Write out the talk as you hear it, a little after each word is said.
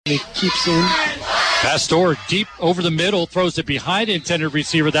it keeps in. Pastor deep over the middle, throws it behind the intended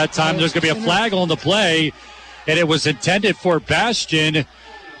receiver that time. There's going to be a flag on the play, and it was intended for Bastion.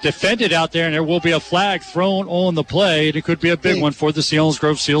 Defended out there, and there will be a flag thrown on the play. It could be a big one for the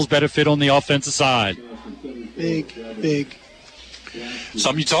Selinsgrove Seals. Benefit on the offensive side. Big.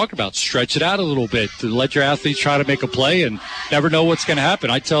 Something you talk about. Stretch it out a little bit to let your athletes try to make a play and never know what's going to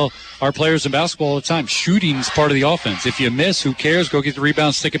happen. I tell our players in basketball all the time, shooting's part of the offense. If you miss, who cares? Go get the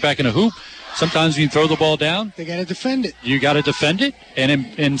rebound, stick it back in a hoop. Sometimes you can throw the ball down. They got to defend it. You got to defend it. And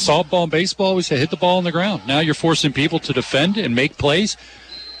in softball and baseball, we say hit the ball on the ground. Now you're forcing people to defend and make plays.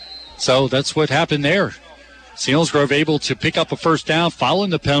 So that's what happened there. Selinsgrove able to pick up a first down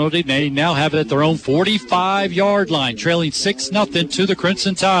following the penalty. They now have it at their own 45-yard line, trailing 6-0 to the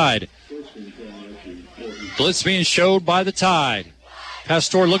Crimson Tide. Blitz being showed by the Tide.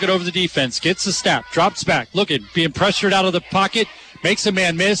 Pastor looking over the defense, gets the snap, drops back, looking, being pressured out of the pocket, makes a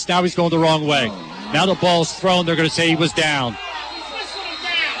man miss. Now he's going the wrong way. Now the ball's thrown. They're going to say he was down.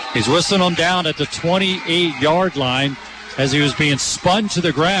 He's whistling him down at the 28-yard line as he was being spun to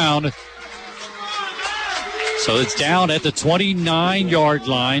the ground. So it's down at the 29-yard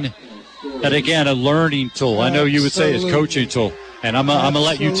line. And again, a learning tool. I know you would say it's a coaching tool. And I'm going to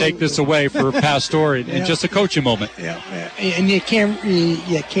let you take this away for Pastor in just a coaching moment. Yeah. And you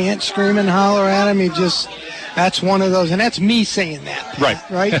can't scream and holler at him. That's one of those. And that's me saying that, Pat,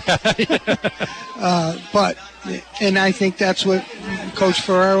 right? And I think that's what Coach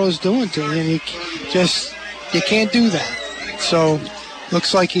Ferrero is doing to him. And you can't do that. So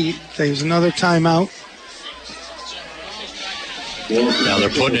looks like there's another timeout. Now they're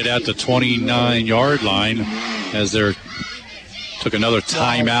putting it at the 29-yard line as they're took another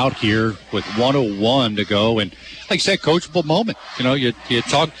timeout here with 1:01 to go. And like you said, coachable moment. You know, you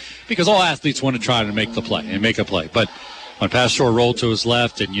talk because all athletes want to try to make the play and make a play. But when Pastor rolled to his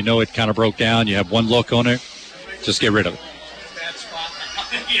left and you know it kind of broke down, you have one look on it, just get rid of it.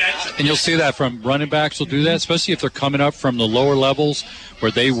 And you'll see that from running backs will do that, especially if they're coming up from the lower levels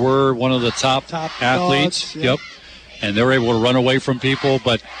where they were one of the top athletes. Dogs, yeah. Yep. And they're able to run away from people.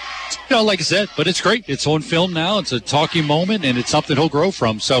 But, you know, like I said, but it's great. It's on film now. It's a talking moment, and it's something he'll grow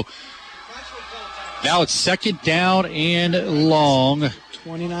from. So now it's second down and long.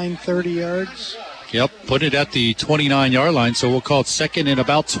 29, 30 yards. Yep, put it at the 29-yard line, so we'll call it second and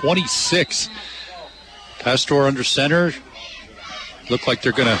about 26. Pastor under center. Look like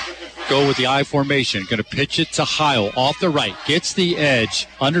they're going to go with the I formation. Going to pitch it to Heil off the right. Gets the edge.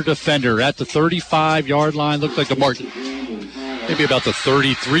 Under defender at the 35-yard line. Looked like a mark. Maybe about the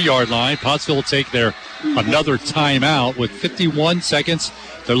 33-yard line. Pottsville will take another timeout with 51 seconds.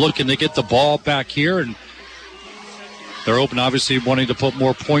 They're looking to get the ball back here, and they're open, obviously, wanting to put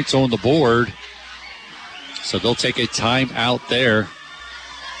more points on the board. So they'll take a timeout there.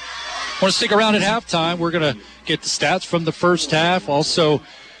 Want to stick around at halftime. We're going to get the stats from the first half. Also,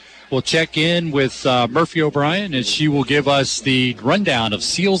 we'll check in with Murphy O'Brien, and she will give us the rundown of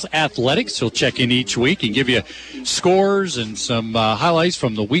Seals Athletics. She'll check in each week and give you scores and some highlights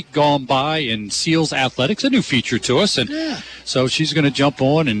from the week gone by in Seals Athletics, a new feature to us. And so she's going to jump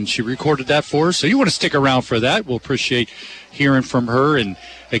on, and she recorded that for us. So you want to stick around for that. We'll appreciate hearing from her. And,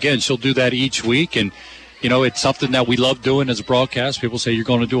 again, she'll do that each week. And, you know, it's something that we love doing as a broadcast. People say you're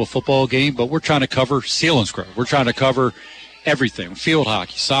going to do a football game, but we're trying to cover Selinsgrove. We're trying to cover everything, field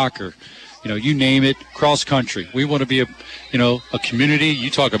hockey, soccer, you know, you name it, cross country. We want to be a community.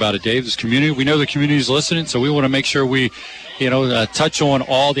 You talk about it, Dave, this community. We know the community is listening, so we want to make sure we, touch on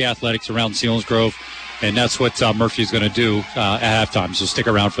all the athletics around Selinsgrove, and that's what Murphy's going to do at halftime, so stick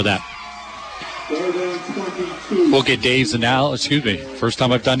around for that. We'll get Dave's first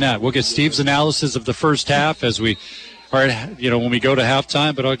time I've done that. We'll get Steve's analysis of the first half as we are, when we go to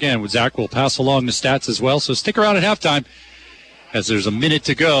halftime. But again, Zach will pass along the stats as well. So stick around at halftime as there's a minute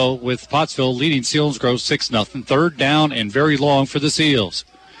to go with Pottsville leading Selinsgrove 6-0. Third down and very long for the Seals.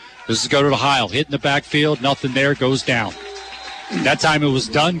 This is go to Heil. Hitting the backfield. Nothing there. Goes down. That time it was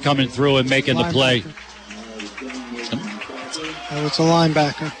Dunn coming through and making the play. Oh, it's a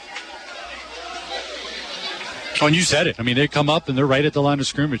linebacker. Oh, and you said it. I mean, they come up and they're right at the line of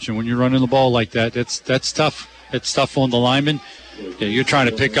scrimmage. And when you're running the ball like that, that's tough. It's tough on the lineman. Yeah, you're trying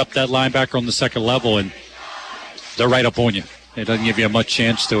to pick up that linebacker on the second level, and they're right up on you. It doesn't give you much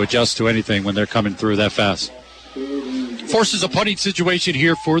chance to adjust to anything when they're coming through that fast. Forces a punting situation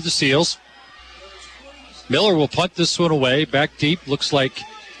here for the Seals. Miller will punt this one away. Back deep. Looks like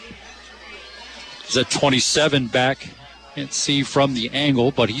he's at 27 back. Can't see from the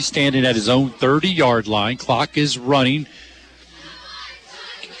angle, but he's standing at his own 30-yard line. Clock is running.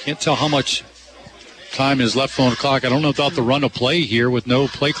 Can't tell how much time is left on the clock. I don't know if they'll have to run a play here with no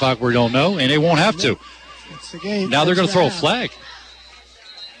play clock. We don't know, and they won't have to. It's the game. Now they're going to throw a flag.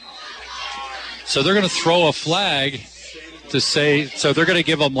 So they're going to throw a flag to say, so they're going to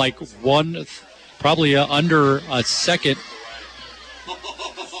give them like probably under a second.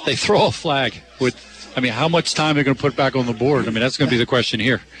 They throw a flag with, how much time they're going to put back on the board? That's going to be the question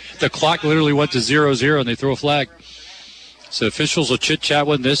here. The clock literally went to 0-0 and they throw a flag. So officials will chit-chat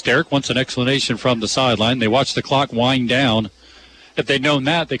with this. Derek wants an explanation from the sideline. They watch the clock wind down. If they'd known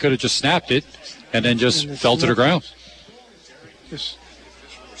that, they could have just snapped it and then just fell to the ground.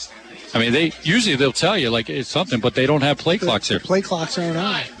 They'll tell you like it's something, but they don't have play clocks there. Play clocks aren't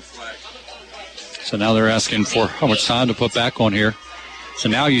on. So now they're asking for how much time to put back on here. So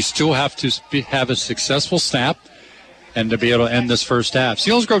now you still have to have a successful snap and to be able to end this first half.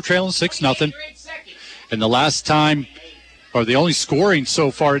 Selinsgrove trailing 6-0. And the last time, or the only scoring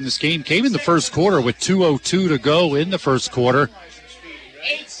so far in this game, came in the first quarter with 2:02 to go in the first quarter.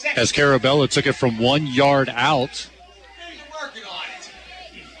 As Carabella took it from 1 yard out.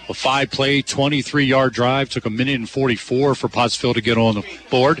 A 5-play, 23-yard drive. Took 1 minute and 44 for Pottsville to get on the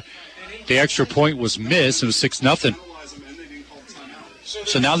board. The extra point was missed. It was 6-0.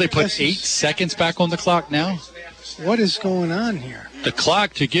 So now they put 8 seconds back on the clock now. What is going on here? The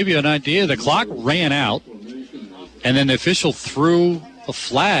clock, to give you an idea, the clock ran out, and then the official threw a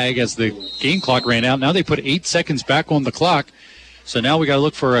flag as the game clock ran out. Now they put 8 seconds back on the clock. So now we got to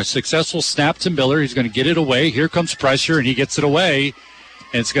look for a successful snap to Miller. He's going to get it away. Here comes pressure, and he gets it away.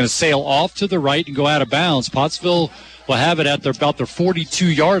 And it's going to sail off to the right and go out of bounds. Pottsville will have it at about their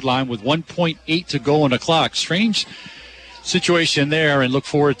 42-yard line with 1.8 to go on the clock. Strange situation there, and look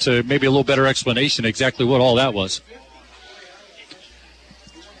forward to maybe a little better explanation exactly what all that was.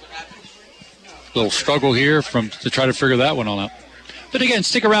 A little struggle here to try to figure that one all out. But again,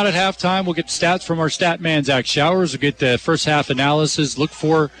 stick around at halftime. We'll get stats from our stat man, Zach Showers. We'll get the first half analysis. Look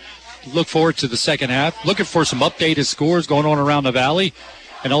forward to the second half. Looking for some updated scores going on around the Valley.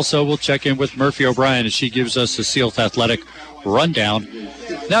 And also we'll check in with Murphy O'Brien as she gives us the Seals Athletic rundown.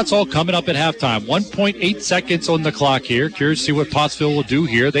 That's all coming up at halftime. 1.8 seconds on the clock here. Curious to see what Pottsville will do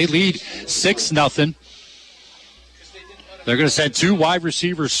here. They lead 6-0. They're going to send 2 wide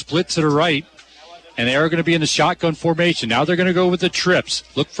receivers split to the right, and they are going to be in the shotgun formation. Now they're going to go with the trips.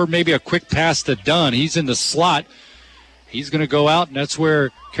 Look for maybe a quick pass to Dunn. He's in the slot. He's going to go out, and that's where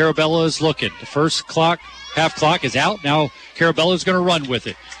Carabella is looking. The first half clock is out. Now Carabella is going to run with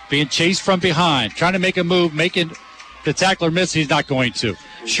it. Being chased from behind, trying to make a move, making the tackler miss. He's not going to.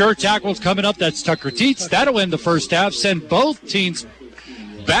 Sure tackle's coming up. That's Tucker Teets. That'll end the first half. Send both teams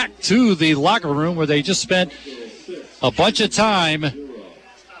back to the locker room where they just spent a bunch of time.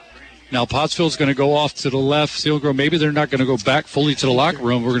 Now Pottsville's going to go off to the left. Selinsgrove, maybe they're not going to go back fully to the locker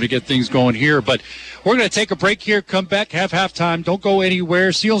room. We're going to get things going here. But we're going to take a break here, come back, have halftime. Don't go anywhere.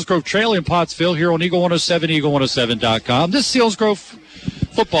 Selinsgrove trailing Pottsville here on Eagle 107, eagle107.com. This is Selinsgrove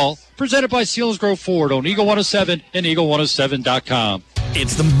football presented by Selinsgrove Ford on Eagle 107 and eagle107.com.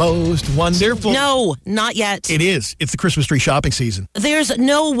 It's the most wonderful. No, not yet. It is. It's the Christmas tree shopping season. There's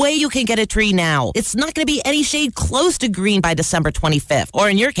no way you can get a tree now. It's not going to be any shade close to green by December 25th. Or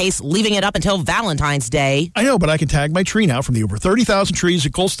in your case, leaving it up until Valentine's Day. I know, but I can tag my tree now from the over 30,000 trees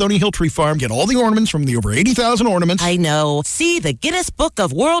at Cold Stony Hill Tree Farm. Get all the ornaments from the over 80,000 ornaments. I know. See the Guinness Book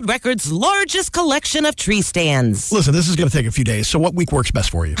of World Records' largest collection of tree stands. Listen, this is going to take a few days, so what week works best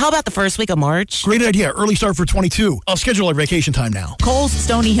for you? How about the first week of March? Great idea. Early start for 22. I'll schedule our vacation time now. Coles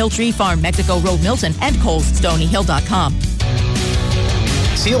Stony Hill Tree Farm, Mexico Road, Milton, and ColesStonyHill.com.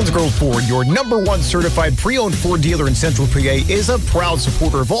 Selinsgrove Ford, your #1 certified pre-owned Ford dealer in Central PA, is a proud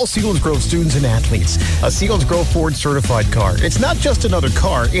supporter of all Selinsgrove students and athletes. A Selinsgrove Ford certified car. It's not just another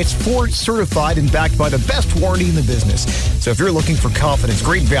car, it's Ford certified and backed by the best warranty in the business. So if you're looking for confidence,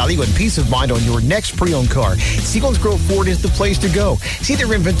 great value, and peace of mind on your next pre-owned car, Selinsgrove Ford is the place to go. See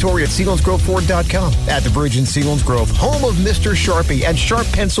their inventory at SelinsGroveFord.com. At the Bridge in Selinsgrove, home of Mr. Sharpie and Sharp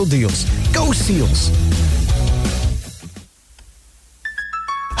Pencil Deals. Go Seals!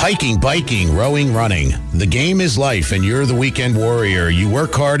 Hiking, biking, rowing, running. The game is life, and you're the weekend warrior. You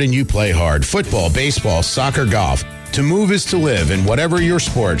work hard and you play hard. Football, baseball, soccer, golf. To move is to live, and whatever your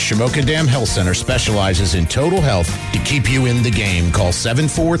sport, Shamokin Dam Health Center specializes in total health to keep you in the game. Call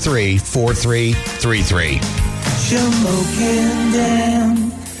 743-4333. Shamokin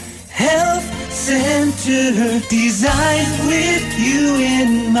Dam Health Center, designed with you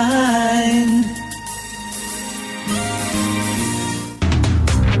in mind.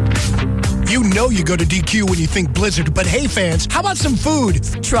 You know you go to DQ when you think Blizzard, but hey fans, how about some food?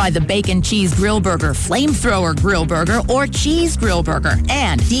 Try the Bacon Cheese Grill Burger, Flamethrower Grill Burger, or Cheese Grill Burger.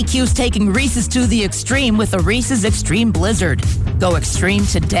 And DQ's taking Reese's to the extreme with the Reese's Extreme Blizzard. Go extreme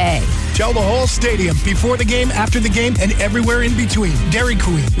today. Tell the whole stadium, before the game, after the game, and everywhere in between. Dairy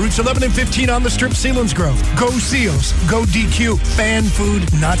Queen, routes 11 and 15 on the Strip, Selinsgrove. Go Seals, go DQ. Fan food,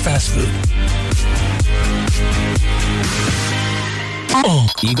 not fast food.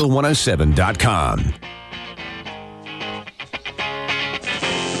 Eagle107.com.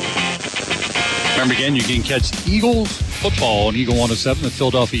 Remember again, you can catch Eagles football on Eagle 107, the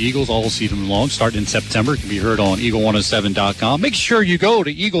Philadelphia Eagles, all season long, starting in September. It can be heard on Eagle107.com. Make sure you go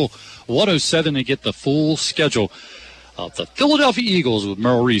to Eagle 107 and get the full schedule of the Philadelphia Eagles with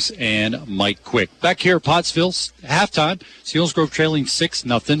Merrill Reese and Mike Quick. Back here at Pottsville, halftime, Selinsgrove trailing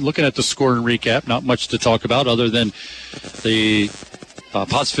 6-0. Looking at the score and recap, not much to talk about other than the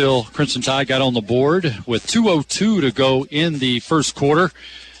Pottsville Crimson Tide got on the board with 2:02 to go in the first quarter.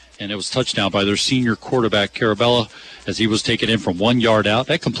 And it was touchdown by their senior quarterback, Carabella, as he was taken in from 1 yard out.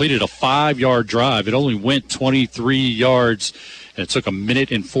 That completed a 5-yard drive. It only went 23 yards, and it took a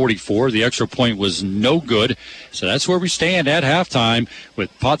minute and 44. The extra point was no good. So that's where we stand at halftime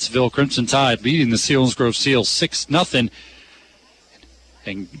with Pottsville Crimson Tide leading the Selinsgrove Seals 6-0.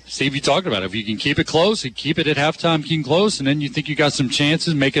 And Steve, you talked about it. If you can keep it close, you keep it at halftime, keep it close, and then you think you got some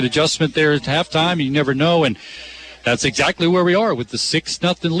chances, make an adjustment there at halftime. You never know. And that's exactly where we are with the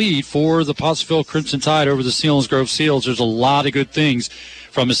 6-0 lead for the Pottsville Crimson Tide over the Selinsgrove Seals. There's a lot of good things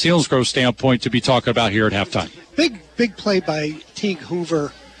from a Selinsgrove standpoint to be talking about here at halftime. Big play by Teague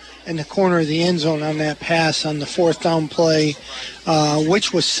Hoover in the corner of the end zone on that pass on the fourth down play,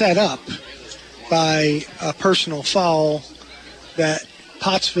 which was set up by a personal foul that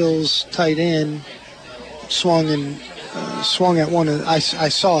Pottsville's tight end swung at one of. I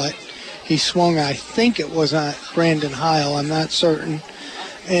saw it. He swung, I think it was on Brandon Heil, I'm not certain.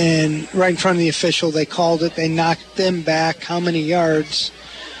 And right in front of the official, they called it. They knocked them back how many yards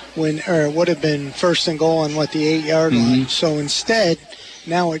or it would have been first and goal on the 8-yard line. So instead,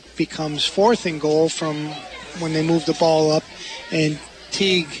 now it becomes fourth and goal from when they move the ball up. And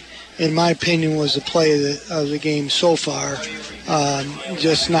Teague, in my opinion, was the play of the game so far.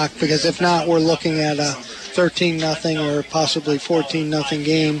 Just knocked, because if not, we're looking at a 13-0 or possibly 14-0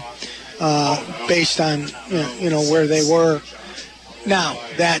 game. Based on where they were. Now,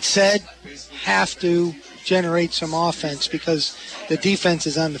 that said, have to generate some offense because the defense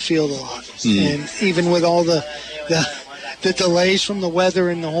is on the field a lot. And even with all the delays from the weather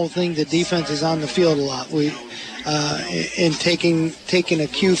and the whole thing, the defense is on the field a lot. In taking a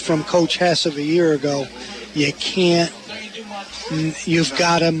cue from Coach Hess of a year ago, you've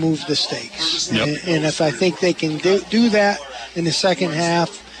got to move the stakes. Yep. And if I think they can do that in the second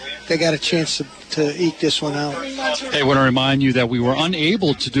half, they got a chance to eke this one out. Hey, I want to remind you that we were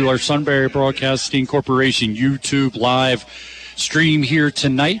unable to do our Sunbury Broadcasting Corporation YouTube live stream here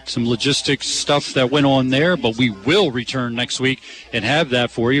tonight. Some logistics stuff that went on there, but we will return next week and have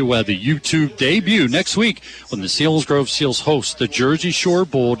that for you. We'll have the YouTube debut next week when the Selinsgrove Seals host the Jersey Shore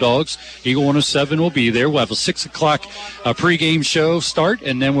Bulldogs. Eagle 107 will be there. We'll have a 6 o'clock pregame show start,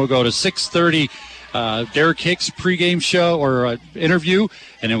 and then we'll go to 6:30 Derek Hicks pregame show or interview,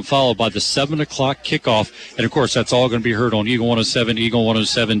 and then followed by the 7 o'clock kickoff. And, of course, that's all going to be heard on Eagle 107,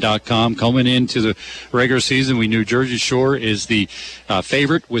 Eagle107.com. Coming into the regular season, we knew Jersey Shore is the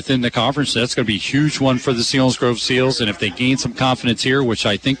favorite within the conference. So that's going to be a huge one for the Selinsgrove Seals. And if they gain some confidence here, which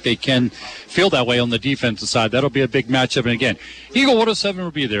I think they can feel that way on the defensive side, that'll be a big matchup. And, again, Eagle 107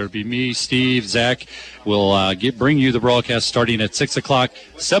 will be there. It'll be me, Steve, Zach. We'll bring you the broadcast starting at 6 o'clock,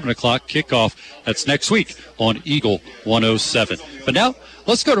 7 o'clock kickoff. That's next week on Eagle 107. But now,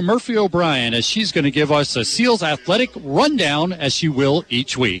 let's go to Murphy O'Brien as she's going to give us a Seals athletic rundown as she will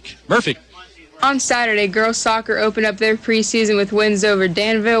each week. Murphy. On Saturday, girls soccer opened up their preseason with wins over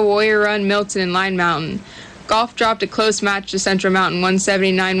Danville, Warrior Run, Milton, and Line Mountain. Golf dropped a close match to Central Mountain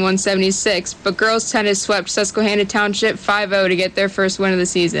 179-176, but girls tennis swept Susquehanna Township 5-0 to get their first win of the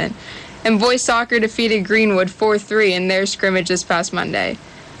season. And boys soccer defeated Greenwood 4-3 in their scrimmage this past Monday.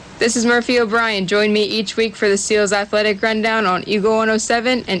 This is Murphy O'Brien. Join me each week for the Seals Athletic Rundown on Eagle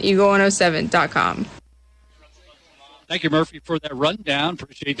 107 and Eagle107.com. Thank you, Murphy, for that rundown.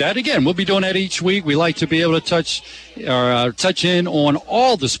 Appreciate that. Again, we'll be doing that each week. We like to be able to touch in on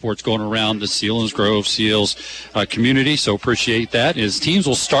all the sports going around the Selinsgrove Seals community, so appreciate that. As teams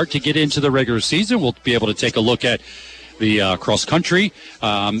will start to get into the regular season, we'll be able to take a look at the cross country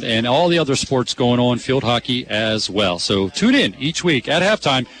and all the other sports going on, field hockey as well. So tune in each week at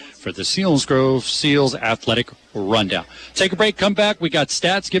halftime for the Selinsgrove Seals Athletic Rundown. Take a break, come back. We got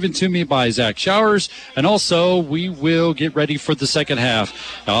stats given to me by Zach Showers, and also we will get ready for the second half,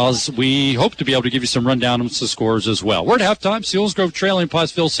 as we hope to be able to give you some rundown of the scores as well. We're at halftime. Selinsgrove trailing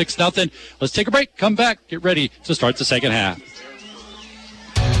Pottsville 6-0. Let's take a break, come back, get ready to start the second half.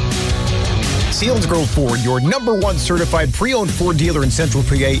 Selinsgrove Ford, your #1 certified pre-owned Ford dealer in Central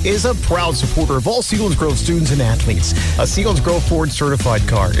PA, is a proud supporter of all Selinsgrove students and athletes. A Selinsgrove Ford certified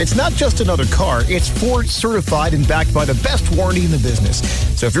car. It's not just another car, it's Ford certified and backed by the best warranty in the business.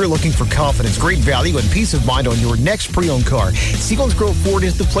 So if you're looking for confidence, great value, and peace of mind on your next pre-owned car, Selinsgrove Ford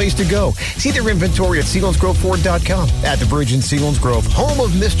is the place to go. See their inventory at SelinsgroveFord.com. At the Bridge in Selinsgrove, home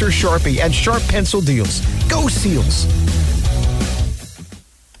of Mr. Sharpie and Sharp Pencil Deals. Go Seals!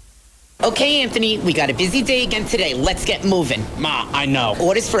 Okay, Anthony, we got a busy day again today. Let's get moving. Ma, I know.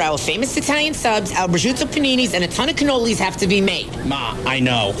 Orders for our famous Italian subs, our prosciutto paninis, and a ton of cannolis have to be made. Ma, I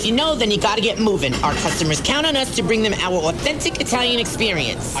know. If you know, then you gotta get moving. Our customers count on us to bring them our authentic Italian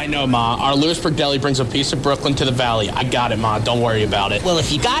experience. I know, Ma. Our Lewisburg Deli brings a piece of Brooklyn to the Valley. I got it, Ma. Don't worry about it. Well,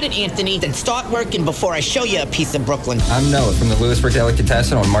 if you got it, Anthony, then start working before I show you a piece of Brooklyn. I'm Noah from the Lewisburg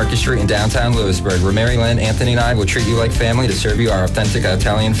Delicatessen on Market Street in downtown Lewisburg, where Mary Lynn, Anthony, and I will treat you like family to serve you our authentic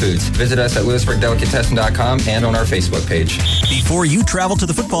Italian foods. Visit us at LewisburgDelicatessen.com and on our Facebook page. Before you travel to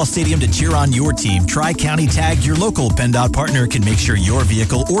the football stadium to cheer on your team, Tri-County Tag, your local PennDOT partner, can make sure your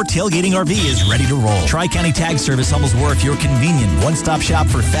vehicle or tailgating RV is ready to roll. Tri-County Tag Service Hummels Wharf, your convenient one-stop shop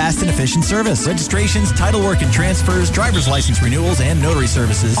for fast and efficient service. Registrations, title work and transfers, driver's license renewals, and notary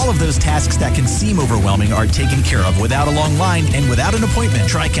services. All of those tasks that can seem overwhelming are taken care of without a long line and without an appointment.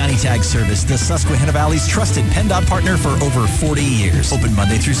 Tri-County Tag Service, the Susquehanna Valley's trusted PennDOT partner for over 40 years. Open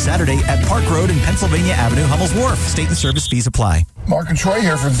Monday through Saturday at Park Road and Pennsylvania Avenue, Hummels Wharf. State and service fees apply. Mark and Troy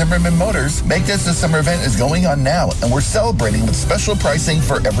here from Zimmerman Motors. Make This the Summer event is going on now, and we're celebrating with special pricing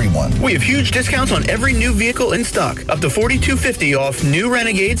for everyone. We have huge discounts on every new vehicle in stock, up to $4,250 off new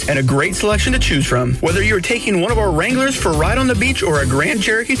Renegades and a great selection to choose from. Whether you're taking one of our Wranglers for a ride on the beach or a Grand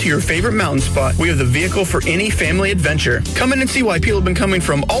Cherokee to your favorite mountain spot, we have the vehicle for any family adventure. Come in and see why people have been coming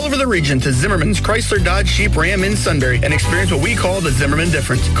from all over the region to Zimmerman's Chrysler Dodge Jeep Ram in Sunbury and experience what we call the Zimmerman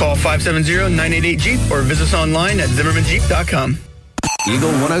difference. Call 570-988-JEEP or visit us online at ZimmermanJeep.com.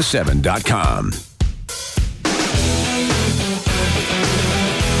 Eagle107.com.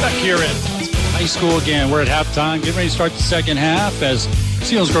 Back here at high school again. We're at halftime. Getting ready to start the second half as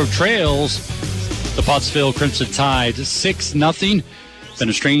Selinsgrove trails the Pottsville Crimson Tide 6-0. Been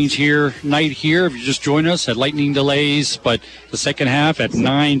a strange night here. If you just joined us, had lightning delays, but the second half at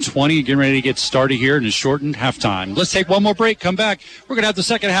 9:20, getting ready to get started here in a shortened halftime. Let's take one more break. Come back. We're going to have the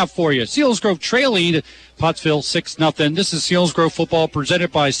second half for you. Selinsgrove trailing Pottsville 6-0. This is Selinsgrove football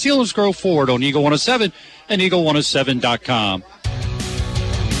presented by Selinsgrove Ford on Eagle 107 and Eagle107.com.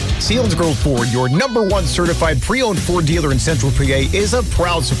 Selinsgrove Ford, your #1 certified pre-owned Ford dealer in Central PA, is a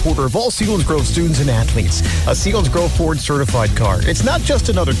proud supporter of all Selinsgrove students and athletes. A Selinsgrove Ford certified car. It's not just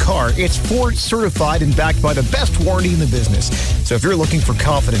another car, it's Ford certified and backed by the best warranty in the business. So if you're looking for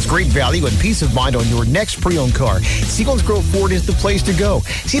confidence, great value, and peace of mind on your next pre-owned car, Selinsgrove Ford is the place to go.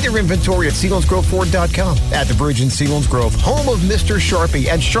 See their inventory at SelinsgroveFord.com. At the Bridge in Selinsgrove, home of Mr. Sharpie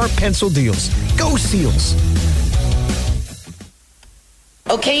and Sharp Pencil Deals. Go Seals!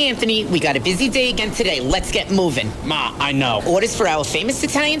 Okay, Anthony, we got a busy day again today. Let's get moving. Ma, I know. Orders for our famous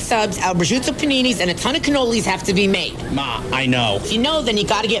Italian subs, our prosciutto paninis, and a ton of cannolis have to be made. Ma, I know. If you know, then you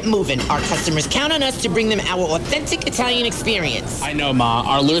gotta get moving. Our customers count on us to bring them our authentic Italian experience. I know, Ma.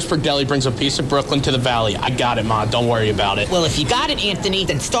 Our Lewisburg Deli brings a piece of Brooklyn to the Valley. I got it, Ma. Don't worry about it. Well, if you got it, Anthony,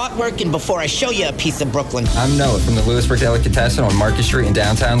 then start working before I show you a piece of Brooklyn. I'm Noah from the Lewisburg Delicatessen on Market Street in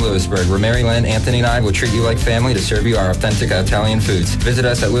downtown Lewisburg, where Mary Lynn, Anthony, and I will treat you like family to serve you our authentic Italian foods. Visit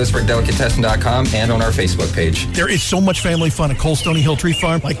us at LewisburgDelicatessen.com and on our Facebook page. There is so much family fun at Cole Stony Hill Tree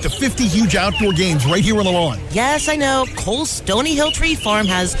Farm, like the 50 huge outdoor games right here on the lawn. Yes, I know. Cole Stony Hill Tree Farm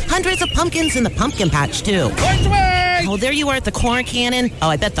has hundreds of pumpkins in the pumpkin patch, too. Oh, there you are at the corn cannon. Oh,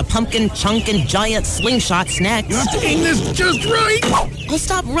 I bet the pumpkin chunkin' giant slingshot's next. You have to aim this just right. Oh,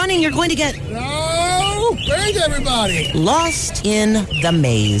 stop running. You're going to get... No! Where's everybody? Lost in the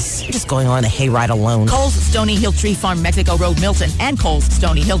maze. I'm just going on a hayride alone. Cole's Stony Hill Tree Farm, Mexico Road, Milton, and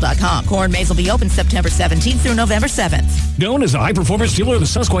ColesStonyHill.com. Corn maze will be open September 17th through November 7th. Known as the high-performance dealer of the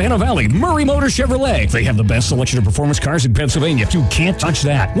Susquehanna Valley, Murray Motor Chevrolet. They have the best selection of performance cars in Pennsylvania. You can't touch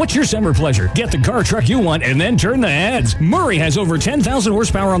that. What's your summer pleasure? Get the car truck you want and then turn the heads. Murray has over 10,000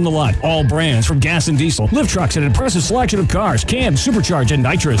 horsepower on the lot. All brands from gas and diesel, lift trucks, and an impressive selection of cars, cams, supercharged, and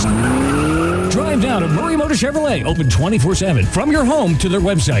nitrous. Drive Drive down to Murray Motor Chevrolet, open 24/7 from your home to their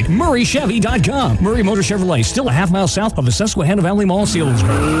website, murraychevy.com. Murray Motor Chevrolet, still a half mile south of the Susquehanna Valley Mall, Selinsgrove.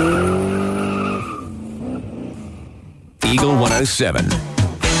 Eagle 107.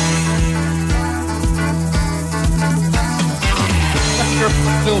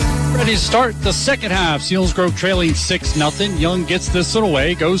 Ready to start the second half. Selinsgrove trailing 6-0. Young gets this one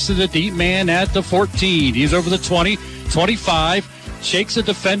away, goes to the deep man at the 14. He's over the 20, 25, shakes a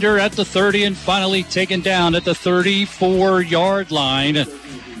defender at the 30, and finally taken down at the 34-yard line.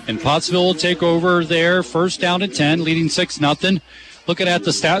 And Pottsville will take over there, first down and 10, leading 6-0. Looking at the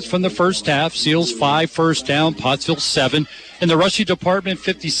stats from the first half, Seals 5 first down, Pottsville 7. In the rushing department,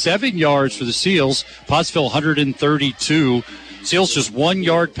 57 yards for the Seals, Pottsville 132. Seals just 1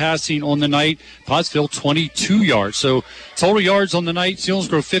 yard passing on the night, Pottsville 22 yards. So total yards on the night,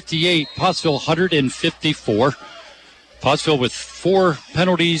 Selinsgrove 58, Pottsville 154. Pottsville with 4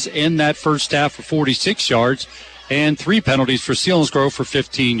 penalties in that first half for 46 yards and 3 penalties for Selinsgrove for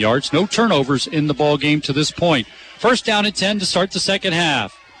 15 yards. No turnovers in the ball game to this point. First down and 10 to start the second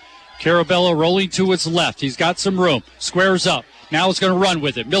half. Carabello rolling to his left. He's got some room. Squares up. Now it's going to run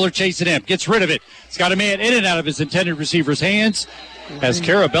with it. Miller chasing him. Gets rid of it. He's got a man in and out of his intended receiver's hands as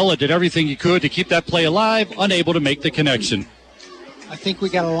Carabello did everything he could to keep that play alive, unable to make the connection. I think we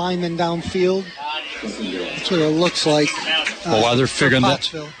got a lineman downfield. That's what it looks like. Well, while they're figuring that,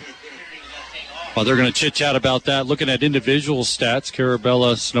 while they're going to chit-chat about that, looking at individual stats,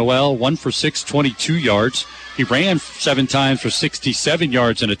 Carabella Snowell, 1 for 6, 22 yards. He ran 7 times for 67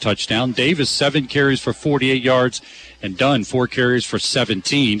 yards and a touchdown. Davis, 7 carries for 48 yards. And Dunn, 4 carries for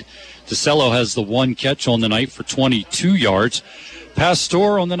 17. DeCello has the 1 catch on the night for 22 yards.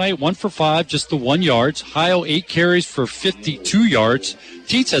 Pastor on the night, 1 for 5, just the 1 yard. Hio, 8 carries for 52 yards.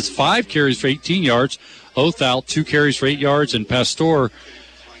 Teets has 5 carries for 18 yards. Othal, 2 carries for 8 yards. And Pastor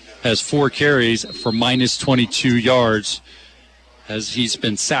has 4 carries for minus 22 yards as he's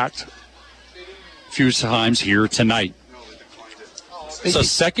been sacked a few times here tonight. So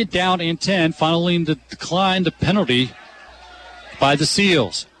second down and 10, following the decline, the penalty by the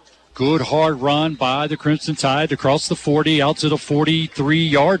Seals. Good hard run by the Crimson Tide across the 40 out to the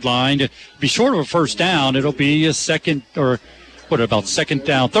 43-yard line. To be short of a first down, it'll be a second, or what about second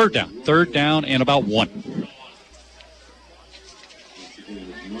down, third down. Third down and about 1.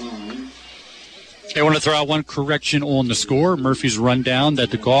 I want to throw out one correction on the score. Murphy's rundown that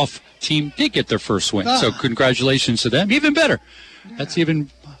the golf team did get their first win. So congratulations to them. Even better. That's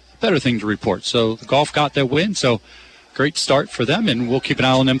even a better thing to report. So the golf got that win. So great start for them, and we'll keep an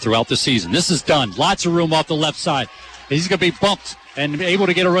eye on them throughout the season. This is done. Lots of room off the left side. He's going to be bumped and able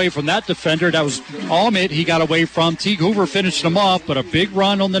to get away from that defender. That was Ahmed he got away from. Teague Hoover finished him off, but a big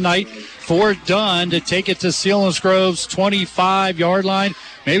run on the night for Dunn to take it to Selinsgrove's 25-yard line,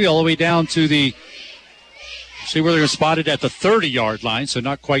 maybe all the way down to the see where they're going to spot it at the 30-yard line, so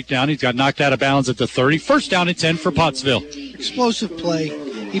not quite down. He's got knocked out of bounds at the 30. First down and 10 for Pottsville. Explosive play.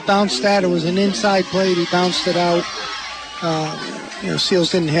 He bounced that. It was an inside play. He bounced it out.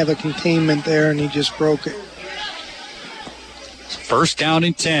 Seals didn't have a containment there, and he just broke it. First down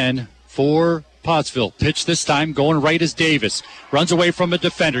and 10 for Pottsville. Pitch this time going right as Davis. Runs away from a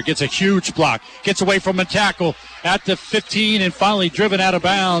defender. Gets a huge block. Gets away from a tackle at the 15 and finally driven out of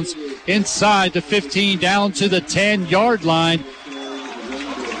bounds inside the 15 down to the 10-yard line.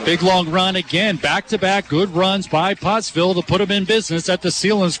 Big long run again. Back-to-back good runs by Pottsville to put them in business at the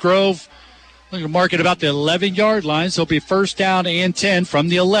Selinsgrove. We're going to mark it about the 11-yard line, so it'll be first down and 10 from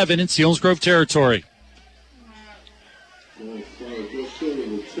the 11 in Selinsgrove territory.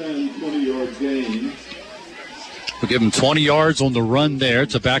 We'll give him 20 yards on the run there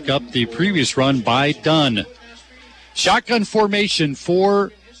to back up the previous run by Dunn. Shotgun formation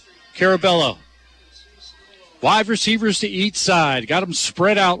for Carabello. 5 receivers to each side. Got them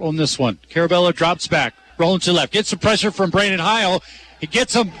spread out on this one. Carabello drops back, rolling to the left. Gets some pressure from Brandon Heil. He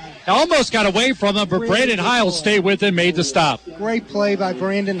gets him, almost got away from him, but Brandon Heil stayed with him, made the stop. Great play by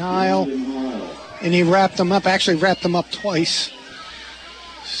Brandon Heil. And he wrapped them up, actually wrapped them up twice.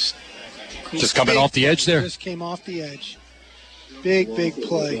 Just coming off the edge there? Just came off the edge. Big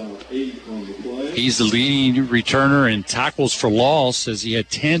play. He's the leading returner in tackles for loss as he had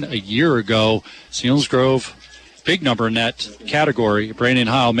 10 a year ago. Selinsgrove, big number in that category. Brandon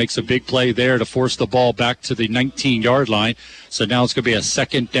Heil makes a big play there to force the ball back to the 19-yard line. So now it's going to be a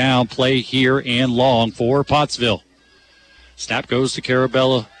second down play here and long for Pottsville. Snap goes to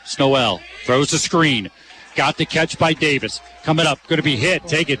Carabella Snowell. Throws the screen. Got the catch by Davis. Coming up, going to be hit.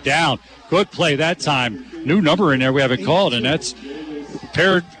 Take it down. Good play that time. New number in there we haven't called, and that's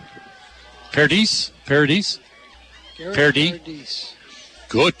Paradis.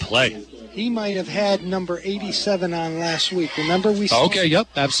 Good play. He might have had number 87 on last week. Remember we saw Okay, yep,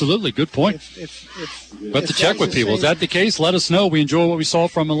 absolutely. Good point. But to check with people, is that the case? Let us know. We enjoy what we saw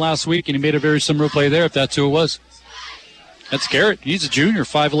from him last week, and he made a very similar play there, if that's who it was. That's Garrett. He's a junior,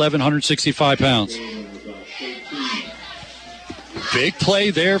 5'11", 165 pounds. Big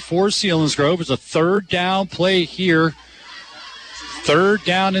play there for Selinsgrove. It's a third down play here. Third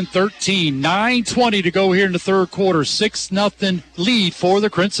down and 13. 9:20 to go here in the third quarter. 6-0 lead for the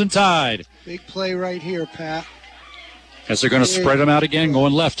Crimson Tide. Big play right here, Pat. As they're going to spread them out again,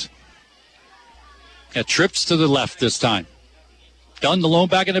 going left. At trips to the left this time. Dunn, the lone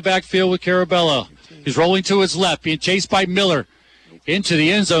back in the backfield with Carabello. He's rolling to his left, being chased by Miller. Into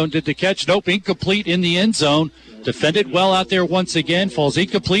the end zone. Did the catch? Nope, incomplete in the end zone. Defended well out there once again. Falls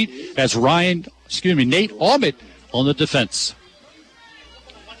incomplete as Nate Ahmed on the defense.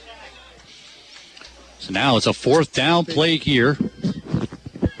 So now it's a fourth down play here.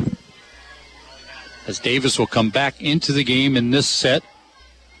 As Davis will come back into the game in this set.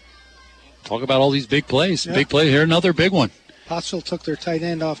 Talk about all these big plays. Yeah. Big play here, another big one. Pottsville took their tight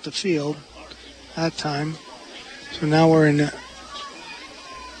end off the field that time. So now we're in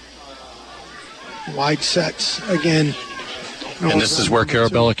wide sets again. And this is where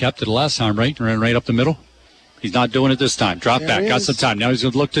Carabello kept it the last time, right? Ran right up the middle. He's not doing it this time. Drop back. Got some time. Now he's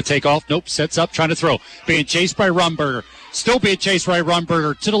going to look to take off. Nope. Sets up. Trying to throw. Being chased by Rumberger. Still being chased by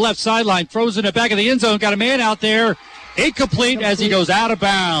Rumberger. To the left sideline. Throws in the back of the end zone. Got a man out there. Incomplete as he goes out of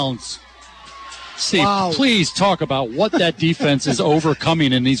bounds. Steve, please talk about what that defense is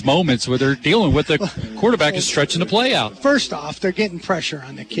overcoming in these moments where they're dealing with the quarterback is stretching the play out. First off, they're getting pressure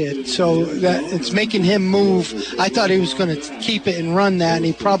on the kid, so that it's making him move. I thought he was going to keep it and run that, and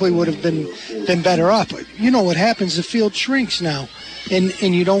he probably would have been better off. But you know what happens? The field shrinks now, and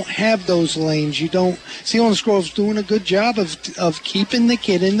you don't have those lanes. You don't. Selinsgrove's doing a good job of keeping the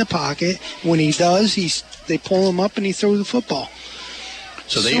kid in the pocket. When he does, they pull him up and he throws the football.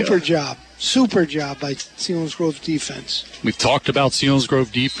 So Super job by Selinsgrove defense. We've talked about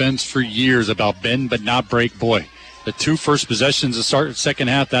Selinsgrove defense for years, about bend but not break. Boy, the two first possessions to start the second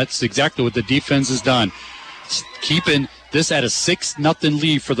half, that's exactly what the defense has done. Keeping this at a 6-0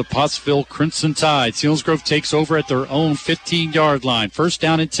 lead for the Pottsville Crimson Tide. Selinsgrove takes over at their own 15-yard line. First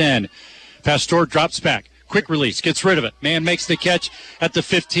down and 10. Pastor drops back. Quick release, gets rid of it. Man makes the catch at the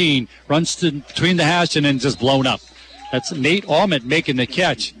 15. Runs between the hash and then just blown up. That's Nate Ahmed making the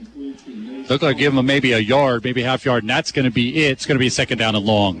catch. Look like give him maybe a yard, maybe half yard, and that's going to be it. It's going to be a second down and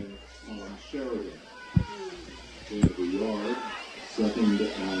long.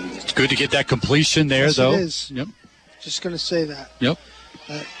 It's good to get that completion there, yes, though. It is. Yep. Just going to say that. Yep.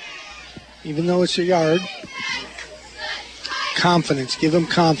 Even though it's a yard, confidence. Give him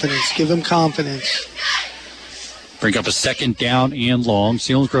confidence. Give him confidence. Bring up a second down and long.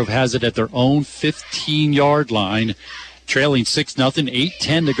 Selinsgrove has it at their own 15-yard line. Trailing 6-0,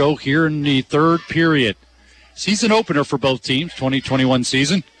 8:10 to go here in the third period. Season opener for both teams, 2021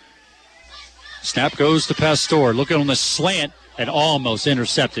 season. Snap goes to Pastor. Looking on the slant and almost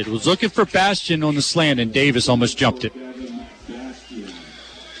intercepted. Was looking for Bastion on the slant, and Davis almost jumped it.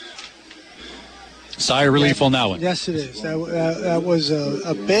 Sigh of relief on that one. Yes, it is. That was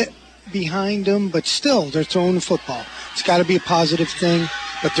a bit behind them, but still, they're throwing the football. It's got to be a positive thing,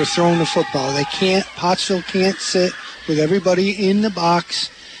 but they're throwing the football. Pottsville can't sit with everybody in the box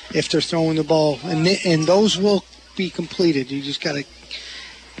if they're throwing the ball, and those will be completed. You just got to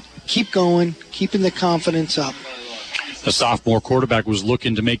keep going, keeping the confidence up. The sophomore quarterback was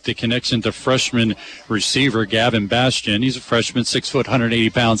looking to make the connection to freshman receiver Gavin Bastion. He's a freshman, 6 foot,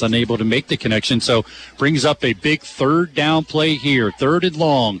 180 pounds, unable to make the connection, so brings up a big third down play here, third and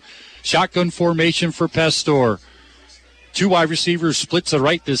long. Shotgun formation for Pastor. Two wide receivers split to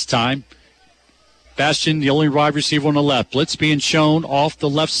right this time. Bastion, the only wide receiver on the left. Blitz being shown off the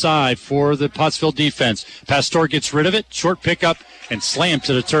left side for the Pottsville defense. Pastor gets rid of it. Short pickup and slammed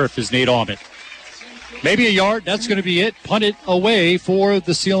to the turf is Nate Ahmed. Maybe a yard. That's going to be it. Punted away for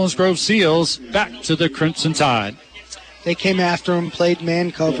the Selinsgrove Seals. Back to the Crimson Tide. They came after him, played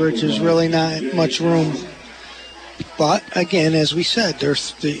man coverage. There's really not much room. But, again, as we said,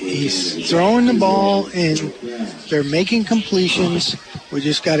 he's throwing the ball and they're making completions. We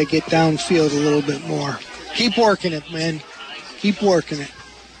just got to get downfield a little bit more. Keep working it, man. Keep working it.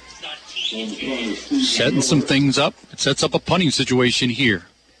 Setting some things up. It sets up a punting situation here.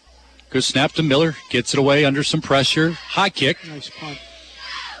 Good snap to Miller. Gets it away under some pressure. High kick. Nice punt.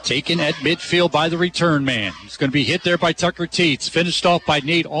 Taken at midfield by the return man. It's going to be hit there by Tucker Teets. Finished off by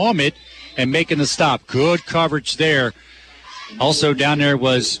Nate Ahmed and making the stop. Good coverage there. Also down there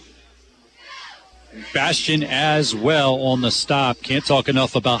was Bastion as well on the stop. Can't talk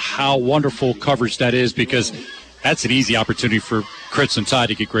enough about how wonderful coverage that is, because that's an easy opportunity for Crimson Tide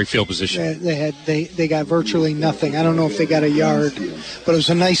to get great field position. They got virtually nothing. I don't know if they got a yard, but it was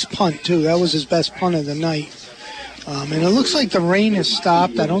a nice punt too. That was his best punt of the night. And it looks like the rain has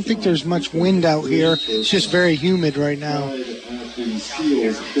stopped. I don't think there's much wind out here. It's just very humid right now.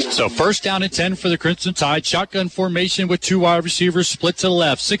 So first down and 10 for the Crimson Tide. Shotgun formation with 2 wide receivers split to the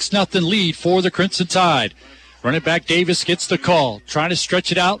left. 6-0 lead for the Crimson Tide. Running back Davis gets the call. Trying to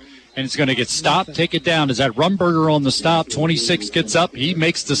stretch it out, and it's going to get stopped. Take it down. Is that Rumberger on the stop? 26 gets up. He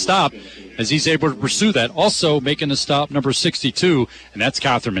makes the stop as he's able to pursue that. Also making the stop, number 62, and that's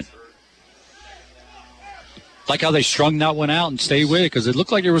Catherman. Like how they strung that one out and stayed with it, because it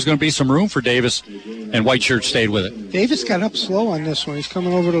looked like there was going to be some room for Davis, and White Shirt stayed with it. Davis got up slow on this one. He's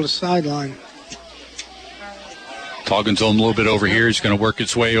coming over to the sideline. Talking to him a little bit over here. He's going to work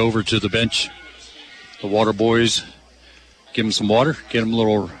its way over to the bench. The Water Boys give him some water, get him a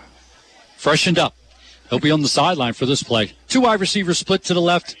little freshened up. He'll be on the sideline for this play. 2 wide receivers split to the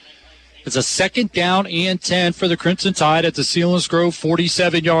left. It's a 2nd down and 10 for the Crimson Tide at the Selinsgrove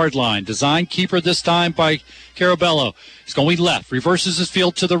 47-yard line. Design keeper this time by Carabello. He's going left, reverses his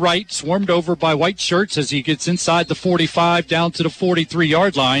field to the right, swarmed over by White Shirts as he gets inside the 45 down to the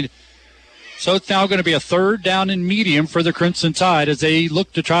 43-yard line. So it's now going to be a 3rd down and medium for the Crimson Tide as they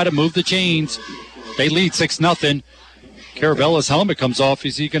look to try to move the chains. They lead 6-0. Carabello's helmet comes off.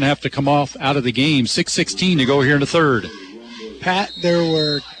 Is he going to have to come off out of the game? 6:16 to go here in the 3rd. Pat, there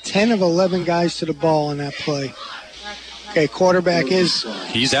were 10 of 11 guys to the ball in that play. Okay, quarterback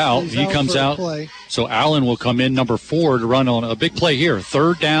He's out. He comes out. So Allen will come in, number 4, to run on a big play here.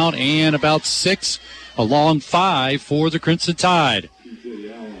 3rd down and about 6, a long 5 for the Crimson Tide.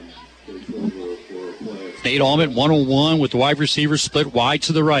 Nate Allman, 101 with the wide receiver split wide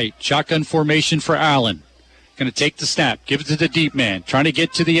to the right. Shotgun formation for Allen. Going to take the snap, give it to the deep man. Trying to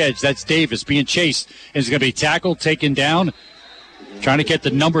get to the edge. That's Davis being chased. And is going to be tackled, taken down. Trying to get the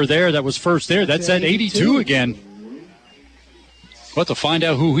number there that was first there. That's at 82 again. We'll have to find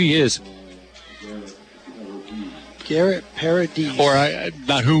out who he is. Garrett Paradis. Or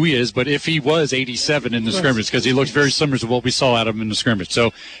not who he is, but if he was 87 in the scrimmage, because he looks very similar to what we saw out of him in the scrimmage.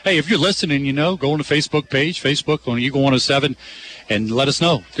 So, hey, if you're listening, go on the Facebook page, Facebook on Eagle 107, and let us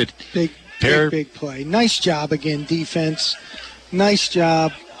know. Big play. Nice job again, defense. Nice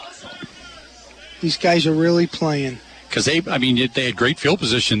job. These guys are really playing. Because they had great field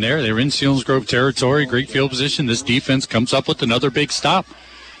position there. They were in Selinsgrove territory, great field position. This defense comes up with another big stop.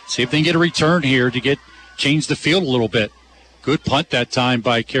 See if they can get a return here to change the field a little bit. Good punt that time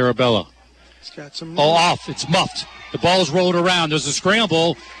by Carabello. Off. It's muffed. The ball's rolled around. There's a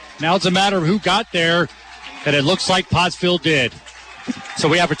scramble. Now it's a matter of who got there, and it looks like Pottsville did. So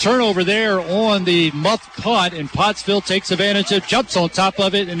we have a turnover there on the muffed punt, and Pottsville takes advantage of, jumps on top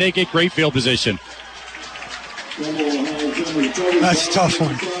of it, and they get great field position. That's a tough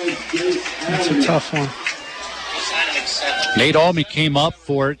one. That's a tough one. Nate Allman came up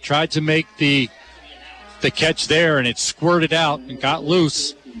for it, tried to make the catch there, and it squirted out and got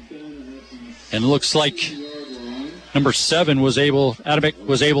loose. And looks like number 7 Adamek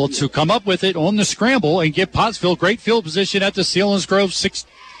was able to come up with it on the scramble and give Pottsville great field position at the Selinsgrove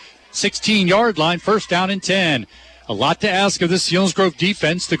 16-yard line, 1st down and 10. A lot to ask of this Selinsgrove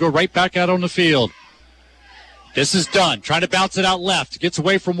defense to go right back out on the field. This is done. Trying to bounce it out left. Gets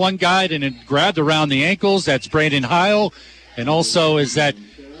away from one guy and then grabbed around the ankles. That's Brandon Heil. And also is that,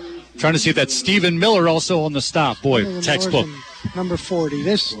 trying to see if that's Stephen Miller also on the stop. Boy, textbook. Number 40.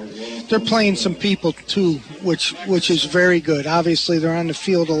 They're playing some people too, which is very good. Obviously, they're on the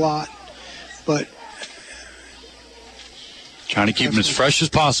field a lot, but trying to keep them as fresh as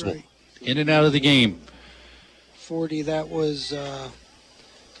possible. In and out of the game. 40, that was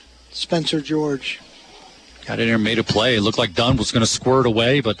Spencer George. Got in there and made a play. It looked like Dunn was going to squirt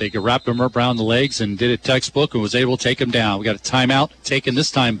away, but they could wrap him up around the legs and did it textbook and was able to take him down. We got a timeout taken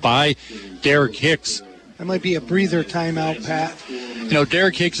this time by Derek Hicks. That might be a breather timeout, Pat.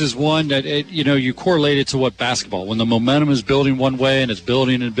 Derek Hicks is one that, you correlate it to what basketball. When the momentum is building one way and it's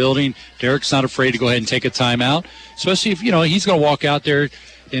building and building, Derek's not afraid to go ahead and take a timeout, especially if, he's going to walk out there.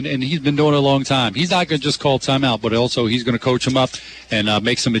 And he's been doing it a long time. He's not going to just call timeout, but also he's going to coach him up and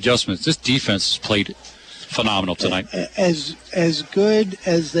make some adjustments. This defense has played phenomenal tonight. As good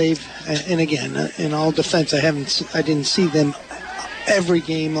as they've, and again, in all defense, I didn't see them every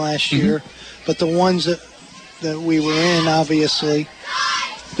game last year, but the ones that we were in, obviously,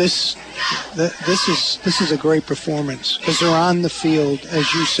 this is a great performance because they're on the field,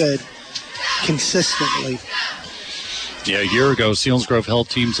 as you said, consistently. Yeah, a year ago, Selinsgrove held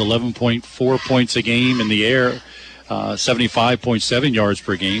teams 11.4 points a game in the air, 75.7 yards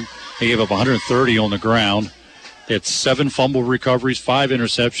per game. They gave up 130 on the ground. They had 7 fumble recoveries, 5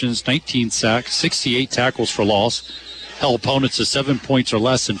 interceptions, 19 sacks, 68 tackles for loss. Held opponents to 7 points or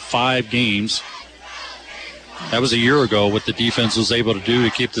less in 5 games. That was a year ago what the defense was able to do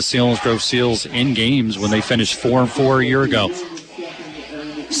to keep the Selinsgrove Seals in games when they finished 4-4 a year ago.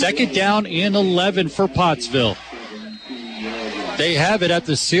 2nd down and 11 for Pottsville. They have it at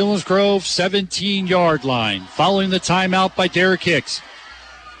the Selinsgrove 17-yard line. Following the timeout by Derek Hicks.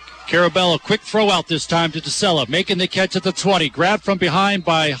 Carabello, quick throw out this time to DeSella, making the catch at the 20. Grabbed from behind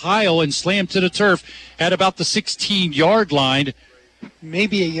by Heil and slammed to the turf at about the 16-yard line.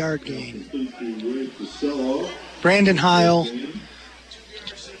 Maybe a yard gain. Brandon Heil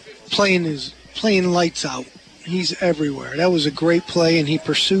playing lights out. He's everywhere. That was a great play, and he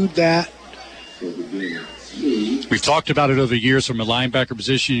pursued that. We've talked about it over the years from a linebacker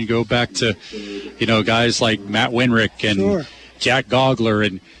position. You go back to, guys like Matt Winrick and Jack Gogler,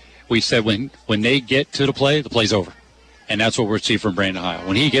 and we said when they get to the play's over. And that's what we're seeing from Brandon Heil.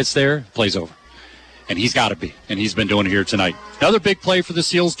 When he gets there, the play's over. And he's got to be, and he's been doing it here tonight. Another big play for the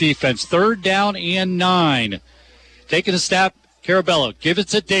Seals defense. 3rd down and 9. Taking a snap, Carabello. Give it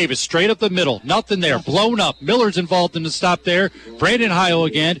to Davis, straight up the middle. Nothing there. Blown up. Miller's involved in the stop there. Brandon Heil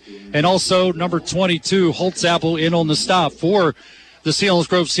again. And also number 22, Holtzapfel in on the stop for the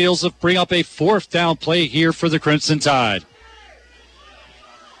Selinsgrove Seals to bring up a 4th down play here for the Crimson Tide.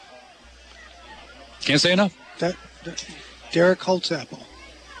 Can't say enough. Derek Holtzapfel.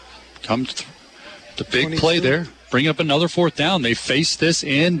 Comes the big 22. Play there. Bring up another 4th down. They faced this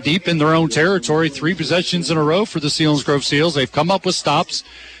in deep in their own territory. 3 possessions in a row for the Selinsgrove Seals. They've come up with stops.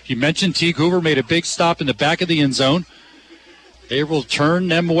 You mentioned Teague Hoover made a big stop in the back of the end zone. They will turn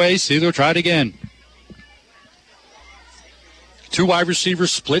them away. See, they'll try it again. 2 wide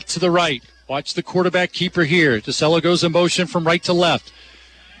receivers split to the right. Watch the quarterback keeper here. DeSella goes in motion from right to left.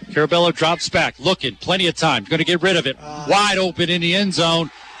 Carabello drops back, looking, plenty of time. Going to get rid of it. Wide open in the end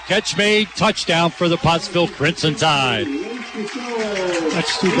zone. Catch made, touchdown for the Pottsville Crimson Tide.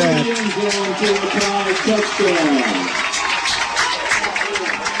 That's too bad.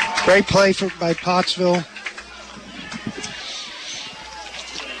 Great play by Pottsville.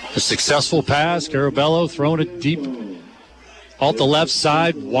 A successful pass. Carabello throwing it deep off the left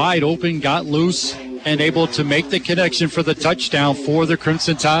side, wide open, got loose, and able to make the connection for the touchdown for the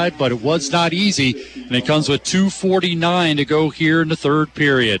Crimson Tide, but it was not easy, and it comes with 2:49 to go here in the 3rd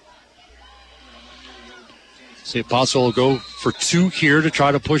period. See, Pottsville will go for 2 here to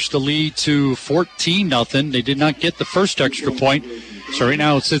try to push the lead to 14-0. They did not get the first extra point, so right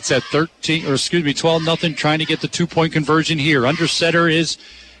now it sits at 12-0, trying to get the 2-point conversion here. Under center is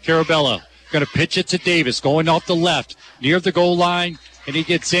Carabello. Going to pitch it to Davis, going off the left, near the goal line, and he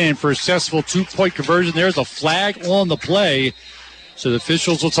gets in for a successful 2-point conversion. There's a flag on the play. So the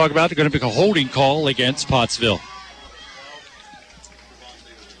officials will talk about it. They're going to make a holding call against Pottsville.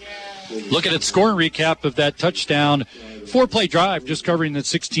 Looking at scoring recap of that touchdown. 4-play drive, just covering the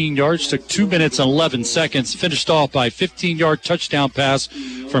 16 yards. Took 2 minutes and 11 seconds. Finished off by a 15-yard touchdown pass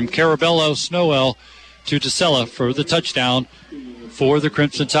from Carabello Snowell to DeSella for the touchdown for the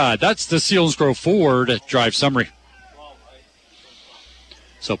Crimson Tide. That's the Selinsgrove Ford drive summary.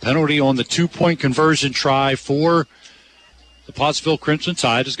 So penalty on the 2-point conversion try for the Pottsville Crimson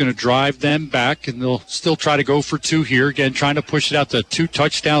Tide is going to drive them back, and they'll still try to go for 2 here. Again, trying to push it out to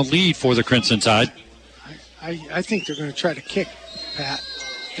 2-touchdown lead for the Crimson Tide. I think they're going to try to kick, Pat.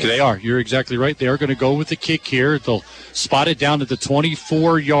 They are. You're exactly right. They are going to go with the kick here. They'll spot it down at the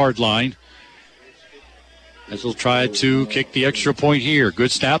 24-yard line as they'll try to kick the extra point here.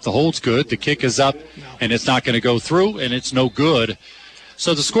 Good snap. The hold's good. The kick is up, and it's not going to go through, and it's no good.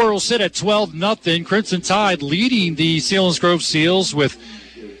 So the score will sit at 12-0. Crimson Tide leading the Selinsgrove Seals with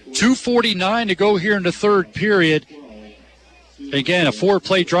 2:49 to go here in the 3rd period. Again, a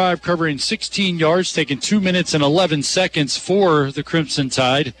 4-play drive covering 16 yards, taking 2 minutes and 11 seconds for the Crimson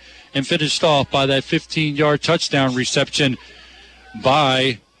Tide, and finished off by that 15-yard touchdown reception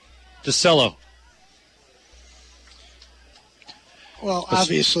by DeSello. Well,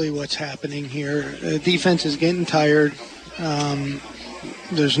 obviously what's happening here, the defense is getting tired.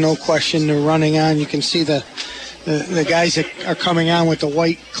 There's no question they're running on. You can see the guys that are coming on with the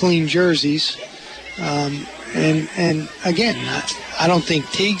white, clean jerseys. And again, I don't think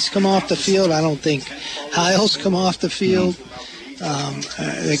Teague's come off the field. I don't think Heil's come off the field.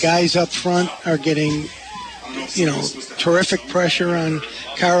 The guys up front are getting, terrific pressure on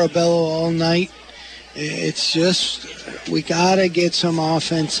Carabello all night. It's just we got to get some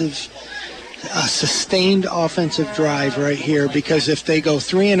offensive a sustained offensive drive right here, because if they go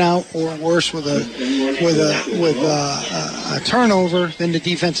 3 and out or worse with a turnover, then the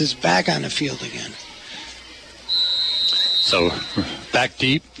defense is back on the field again. So back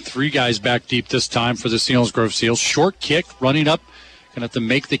deep, 3 guys back deep this time for the Selinsgrove Seals. Short kick, running up, going to have to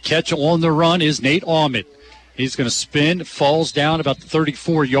make the catch on the run is Nate Ahmed. He's going to spin, falls down about the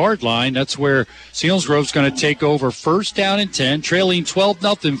 34-yard line. That's where Selinsgrove's going to take over. First down and 10, trailing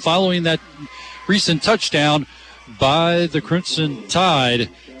 12-0 following that recent touchdown by the Crimson Tide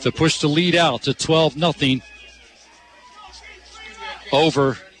to push the lead out to 12-0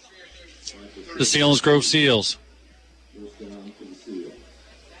 over the Selinsgrove Seals.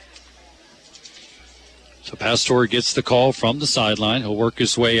 So Pastor gets the call from the sideline. He'll work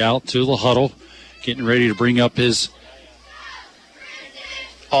his way out to the huddle, getting ready to bring up his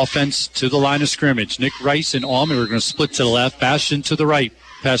offense to the line of scrimmage. Nick Rice and Almond are going to split to the left, Bastion to the right.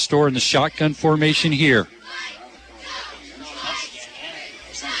 Pastor in the shotgun formation here.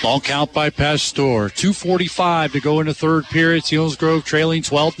 Long count by Pastor. 2:45 to go in the third period. Selinsgrove trailing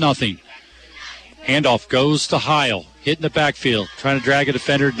 12-0. Handoff goes to Heil. Hitting the backfield. Trying to drag a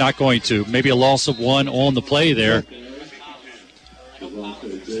defender. Not going to. Maybe a loss of 1 on the play there.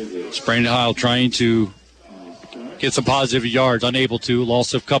 Brandon Heil trying to get some positive yards. Unable to.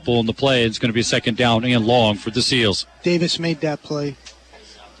 Loss of a couple on the play. It's going to be a second down and long for the Seals. Davis made that play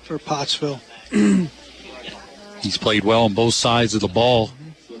for Pottsville. He's played well on both sides of the ball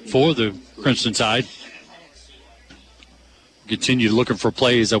for the Crimson Tide. Continue looking for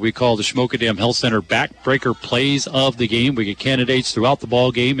plays that we call the Schmokendam Health Center backbreaker plays of the game. We get candidates throughout the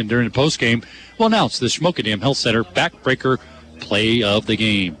ball game, and during the post game, we'll announce the Schmokendam Health Center backbreaker play of the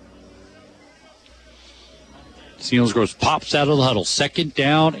game. Selinsgrove pops out of the huddle. Second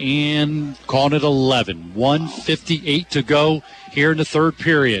down and calling it 11. 1:58 to go here in the third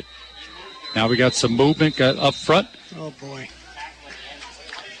period. Now we got some movement up front. Oh, boy.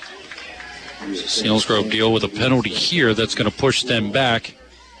 Selinsgrove deal with a penalty here that's going to push them back.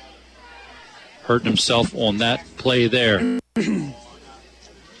 Hurting himself on that play there. They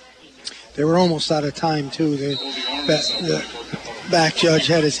were almost out of time, too. The back judge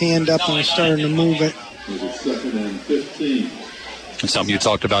had his hand up and was starting to move it. And something you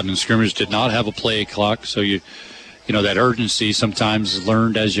talked about in the scrimmage, did not have a play clock, so you know that urgency sometimes is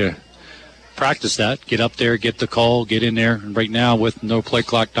learned as you practice that. Get up there, get the call, get in there. And right now with no play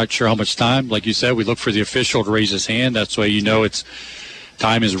clock, not sure how much time. Like you said, we look for the official to raise his hand. That's why you know it's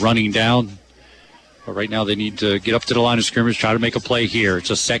time is running down. But right now they need to get up to the line of scrimmage, try to make a play here. It's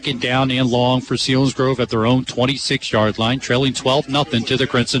a second down and long for Selinsgrove at their own 26-yard line, trailing 12-0 to the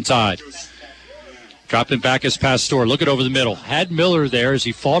Crimson Tide. Dropping back as Pastor. Look it over the middle. Had Miller there as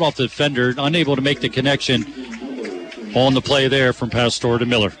he fought off the defender, unable to make the connection on the play there from Pastor to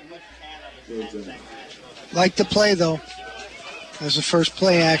Miller. Like the play, though. That's the first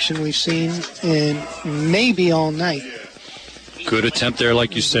play action we've seen in maybe all night. Good attempt there,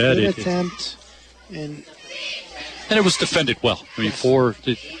 like you said. Good attempt. And it was defended well. I mean, for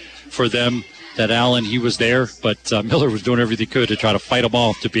them, that Allen, he was there, but Miller was doing everything he could to try to fight him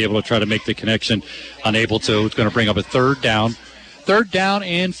off to be able to try to make the connection. Unable to. It's going to bring up a third down. Third down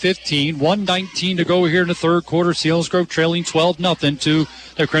and 15. 1:19 to go here in the third quarter. Selinsgrove trailing 12-0 to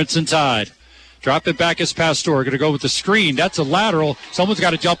the Crimson Tide. Drop it back as Pastor. Going to go with the screen. That's a lateral. Someone's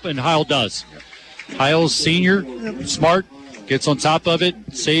got to jump, and Heil does. Heil's senior, smart, gets on top of it,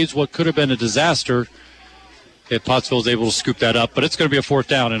 saves what could have been a disaster if Pottsville is able to scoop that up. But it's going to be a fourth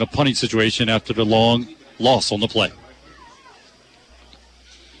down in a punting situation after the long loss on the play.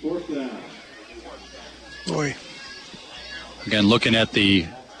 Fourth down. Boy. Again, looking at the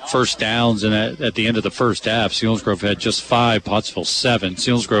first downs and at the end of the first half, Selinsgrove had just 5, Pottsville 7.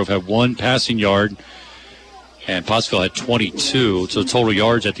 Selinsgrove had 1 passing yard, and Pottsville had 22. So total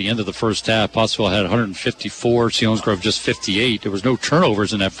yards at the end of the first half, Pottsville had 154, Selinsgrove just 58. There was no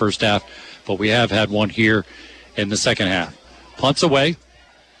turnovers in that first half, but we have had one here in the second half. Punts away.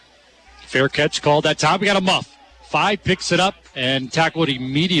 Fair catch called that time. We got a muff. 5 picks it up and tackled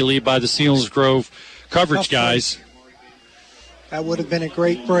immediately by the Selinsgrove coverage guys. That would have been a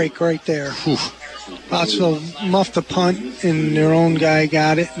great break right there. Pottsville muffed the punt, and their own guy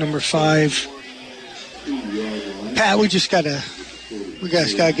got it, number 5. Pat, we just gotta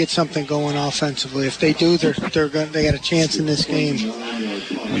get something going offensively. If they do, they got a chance in this game.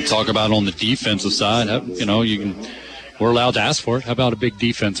 We talk about on the defensive side, we're allowed to ask for it. How about a big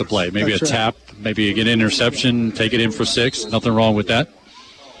defensive play? Maybe that's a tap, maybe you get an interception, take it in for 6. Nothing wrong with that.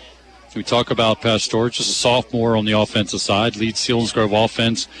 We talk about Pastor, just a sophomore on the offensive side, leads Selinsgrove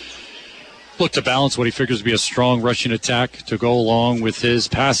offense. Look to balance what he figures to be a strong rushing attack to go along with his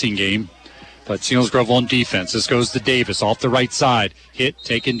passing game. But Selinsgrove on defense. This goes to Davis off the right side. Hit,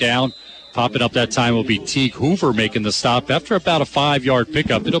 taken down. Popping up that time will be Teague Hoover making the stop. After about a 5-yard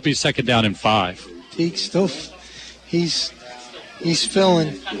pickup, it'll be 2nd down and 5. Teague still, he's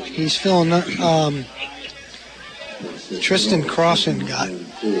filling. Tristan Crossan got.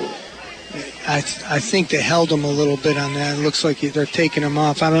 I think they held him a little bit on that. It looks like they're taking him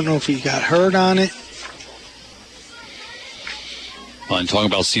off. I don't know if he got hurt on it. Well, and talking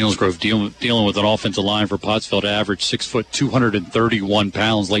about Selinsgrove dealing with an offensive line for Pottsville to average 6 foot, 231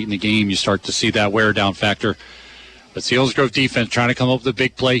 pounds late in the game, you start to see that wear down factor. But Selinsgrove defense trying to come up with a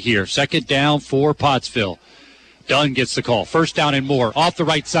big play here. 2nd down for Pottsville. Dunn gets the call. 1st down and more. Off the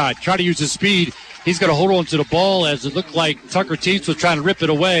right side. Try to use his speed. He's going to hold on to the ball as it looked like Tucker Teets was trying to rip it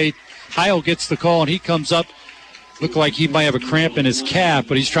away. Heil gets the call, and he comes up. Looked like he might have a cramp in his calf,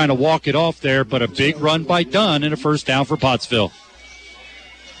 but he's trying to walk it off there. But a big run by Dunn and a 1st down for Pottsville.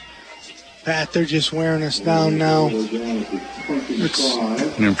 Pat, they're just wearing us down now.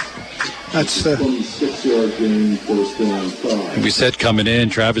 That's the. We said coming in,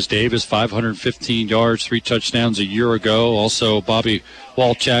 Travis Davis, 515 yards, 3 touchdowns a year ago. Also, Bobby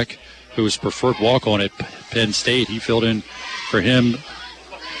Walchak, who was preferred walk-on at Penn State. He filled in for him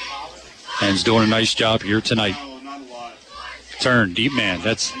and is doing a nice job here tonight. Turn, deep man.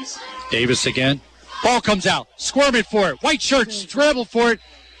 That's Davis again. Ball comes out. Squirming for it. White shirts scramble for it.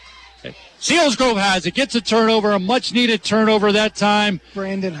 Selinsgrove has it. Gets a turnover, a much-needed turnover that time.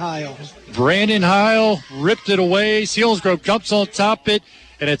 Brandon Heil ripped it away. Selinsgrove jumps on top of it,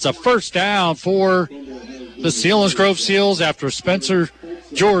 and it's a 1st down for the Selinsgrove Seals after Spencer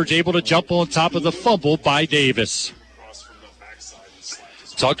George able to jump on top of the fumble by Davis.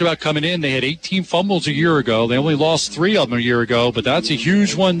 Talked about coming in. They had 18 fumbles a year ago. They only lost 3 of them a year ago, but that's a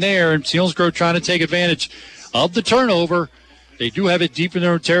huge one there, and Selinsgrove trying to take advantage of the turnover. They do have it deep in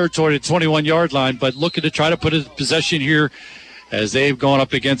their own territory at the 21-yard line, but looking to try to put a possession here as they've gone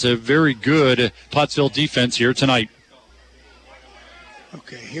up against a very good Pottsville defense here tonight.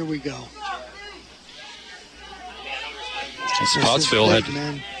 Okay, here we go.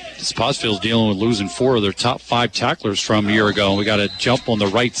 Pottsville's dealing with losing 4 of their top 5 tacklers from a year ago. We got a jump on the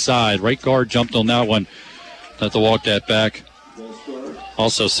right side. Right guard jumped on that one. Have to walk that back.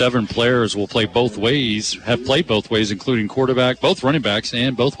 Also, 7 players will play both ways, have played both ways, including quarterback, both running backs,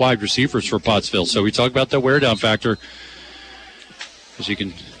 and both wide receivers for Pottsville. So we talk about the wear down factor as you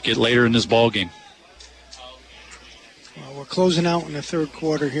can get later in this ball game. Well, we're closing out in the 3rd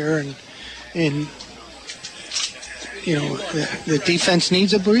quarter here, and you know, the defense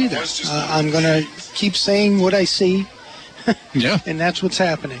needs a breather. I'm going to keep saying what I see, yeah, and that's what's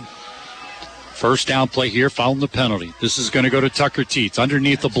happening. 1st down play here, following the penalty. This is going to go to Tucker Teets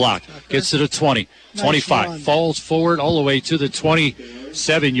underneath the block. Gets to the 20, 25, falls forward all the way to the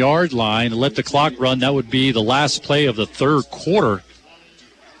 27-yard line. Let the clock run. That would be the last play of the 3rd quarter.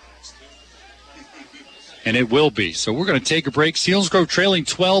 And it will be. So we're going to take a break. Selinsgrove trailing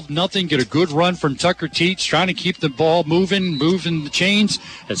 12-0. Get a good run from Tucker Teets, trying to keep the ball moving the chains.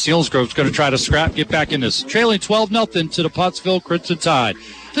 And Selinsgrove's going to try to scrap, get back in this. Trailing 12-0 to the Pottsville Crimson Tide.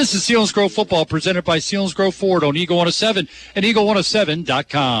 This is Selinsgrove football presented by Selinsgrove Ford on Eagle 107 and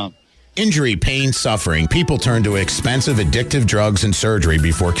Eagle107.com. Injury, pain, suffering. People turn to expensive, addictive drugs and surgery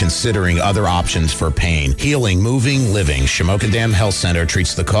before considering other options for pain. Healing, moving, living. Shamokin Dam Health Center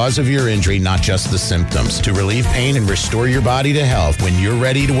treats the cause of your injury, not just the symptoms. To relieve pain and restore your body to health. When you're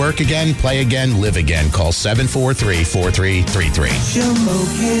ready to work again, play again, live again. Call 743-4333.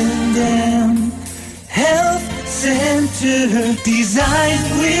 Shamokin Dam Health Center, designed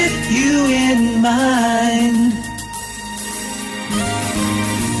with you in mind.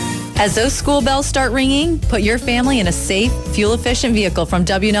 As those school bells start ringing, put your family in a safe, fuel-efficient vehicle from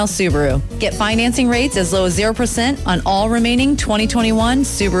W&L Subaru. Get financing rates as low as 0% on all remaining 2021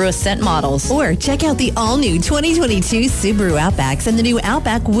 Subaru Ascent models. Or check out the all-new 2022 Subaru Outbacks and the new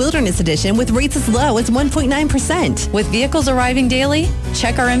Outback Wilderness Edition with rates as low as 1.9%. With vehicles arriving daily,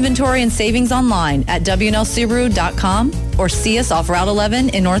 check our inventory and savings online at WNLSubaru.com or see us off Route 11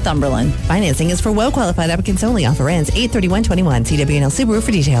 in Northumberland. Financing is for well-qualified applicants only. Offer ends 8/31/21. See W&L Subaru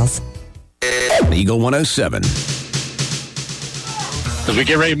for details. Eagle 107. As we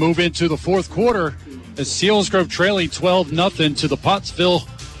get ready to move into the 4th quarter, as Selinsgrove trailing 12-0 to the Pottsville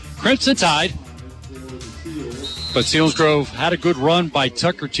Crimson Tide. But Selinsgrove had a good run by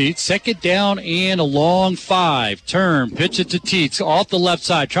Tucker Teets. Second down and a long 5. Turn, pitch it to Teets off the left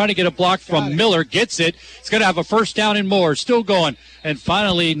side. Trying to get a block from Miller. Gets it. He's going to have a first down and more. Still going. And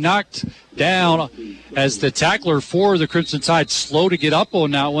finally knocked down as the tackler for the Crimson Tide. Slow to get up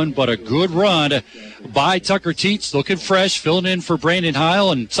on that one, but a good run by Tucker Teets. Looking fresh, filling in for Brandon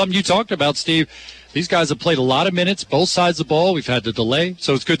Heil. And something you talked about, Steve. These guys have played a lot of minutes, both sides of the ball. We've had the delay.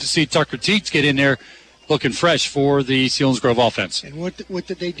 So it's good to see Tucker Teets get in there looking fresh for the Selinsgrove offense. And what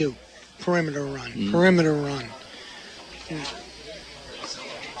did they do? Perimeter run. Perimeter run. Yeah.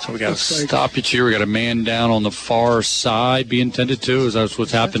 So we got a stoppage here. We got a man down on the far side being tended to. Is that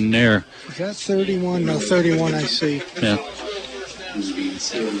what's happening there? Is that 31? No, 31 I see. Yeah.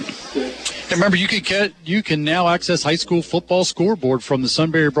 And remember, you can now access high school football scoreboard from the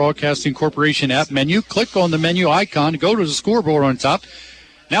Sunbury Broadcasting Corporation app menu. Click on the menu icon, go to the scoreboard on top.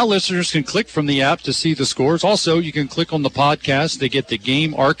 Now listeners can click from the app to see the scores. Also, you can click on the podcast. They get the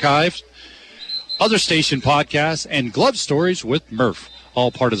game archives, other station podcasts, and glove stories with Murph. All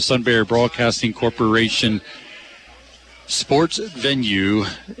part of the Sunbury Broadcasting Corporation sports venue.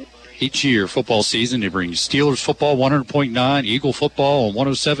 Each year, football season, they bring Steelers football 100.9, Eagle football on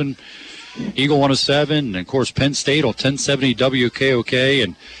 107, Eagle 107, and, of course, Penn State on 1070 WKOK,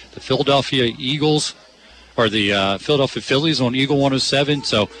 and the Philadelphia Eagles, or the Philadelphia Phillies on Eagle 107.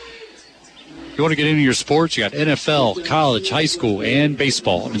 So if you want to get into your sports, you got NFL, college, high school, and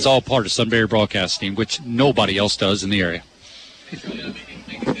baseball. And it's all part of Sunbury Broadcasting, which nobody else does in the area.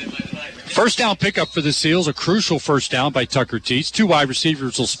 First down pickup for the Seals, a crucial first down by Tucker Teets. 2 wide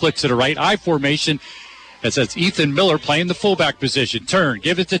receivers will split to the right. I formation. That's Ethan Miller playing the fullback position. Turn,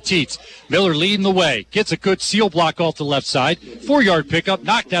 give it to Teets. Miller leading the way. Gets a good seal block off the left side. 4-yard pickup,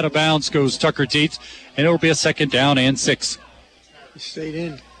 knocked out of bounds goes Tucker Teets. And it will be a second down and 6. He stayed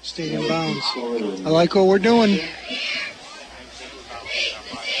in bounds. I like what we're doing.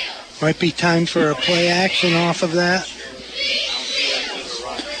 Might be time for a play action off of that.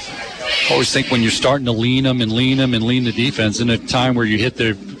 I always think when you're starting to lean them and lean the defense, in a time where you hit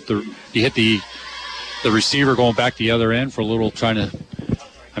the receiver going back the other end for a little trying to.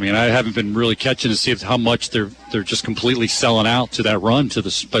 I mean, I haven't been really catching to see how much they're just completely selling out to that run to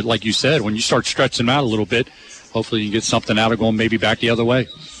the. But like you said, when you start stretching them out a little bit, hopefully you can get something out of going maybe back the other way.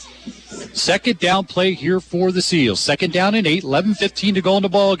 Second down play here for the Seals. Second down and 8, 11:15 to go in the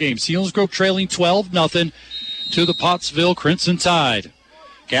ball game. Selinsgrove trailing 12-0 to the Pottsville Crimson Tide.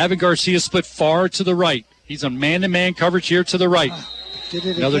 Gavin Garcia split far to the right. He's on man-to-man coverage here to the right.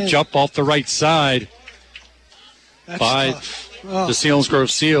 Another again. Jump off the right side. That's by the Selinsgrove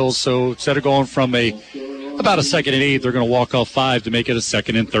Seals. So instead of going from about a 2nd and 8, they're going to walk off 5 to make it a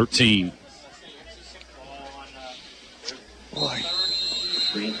 2nd and 13. Boy.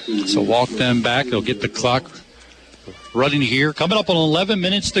 So walk them back. They'll get the clock running here. Coming up on 11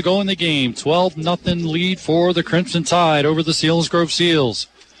 minutes to go in the game. 12-0 lead for the Crimson Tide over the Selinsgrove Seals.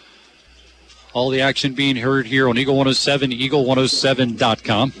 All the action being heard here on Eagle 107,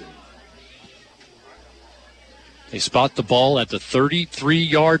 eagle107.com. They spot the ball at the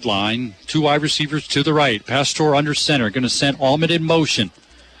 33-yard line. 2 wide receivers to the right. Pastor under center. Going to send Almond in motion.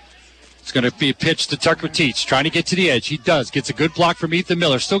 It's going to be a pitch to Tucker Teets. Trying to get to the edge. He does. Gets a good block from Ethan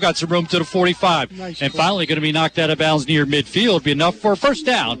Miller. Still got some room to the 45. Nice and finally going to be knocked out of bounds near midfield. Be enough for a first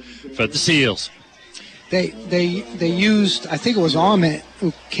down for the Seals. They used, I think it was Almond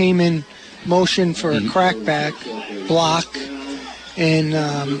who came in motion for a crackback block, and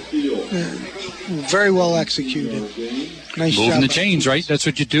very well executed. Nice job. Moving the chains, right? That's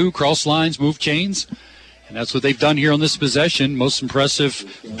what you do. Cross lines, move chains. And that's what they've done here on this possession. Most impressive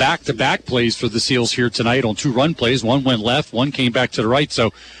back-to-back plays for the Seals here tonight on 2 run plays. One went left, one came back to the right.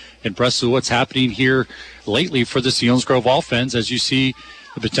 So impressive what's happening here lately for the Selinsgrove offense as you see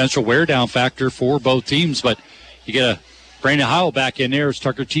the potential wear-down factor for both teams. But you get a Brandon Howell back in there as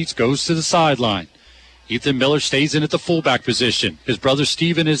Tucker Teets goes to the sideline. Ethan Miller stays in at the fullback position. His brother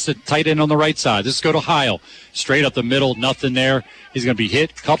Steven is the tight end on the right side. This go to Heil. Straight up the middle, nothing there. He's going to be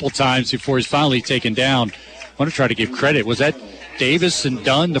hit a couple times before he's finally taken down. I want to try to give credit. Was that Davis and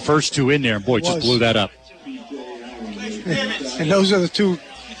Dunn, the first 2 in there? And boy, just blew that up. And those are the 2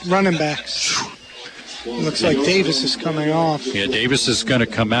 running backs. Looks like Davis is coming off. Yeah, Davis is going to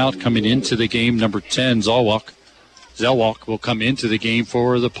come out, coming into the game. Number 10, Zellwalk will come into the game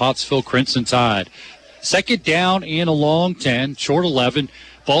for the Pottsville Crimson Tide. Second down and a long 10, short 11.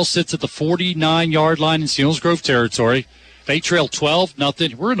 Ball sits at the 49-yard line in Selinsgrove territory. They trail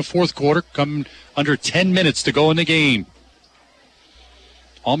 12-0. We're in the 4th quarter, coming under 10 minutes to go in the game.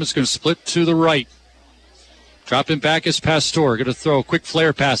 Almost going to split to the right. Dropping back is Pastor. Going to throw a quick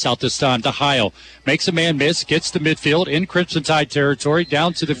flare pass out this time to Heil. Makes a man miss. Gets to midfield in Crimson Tide territory.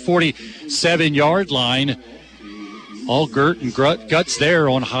 Down to the 47-yard line. All girt and guts there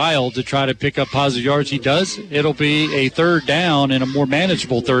on Heil to try to pick up positive yards. He does. It'll be a third down and a more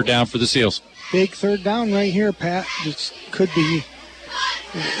manageable third down for the Seals. Big third down right here, Pat. It could be.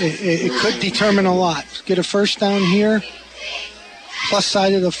 It could determine a lot. Get a first down here. Plus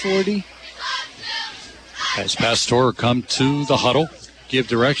side of the 40. As Pastor come to the huddle, give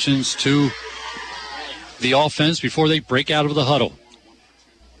directions to the offense before they break out of the huddle.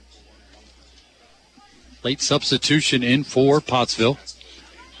 Late substitution in for Pottsville.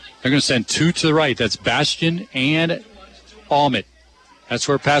 They're going to send two to the right. That's Bastion and Almond. That's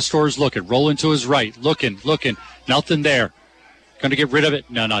where Pastor is looking. Rolling to his right. Looking. Nothing there. Going to get rid of it.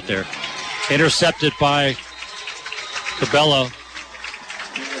 No, not there. Intercepted by Carabello.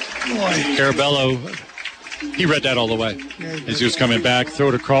 Carabello, he read that all the way as he was coming back. Throw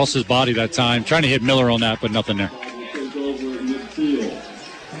it across his body that time. Trying to hit Miller on that, but nothing there.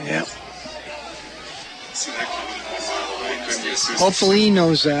 Yep. Hopefully he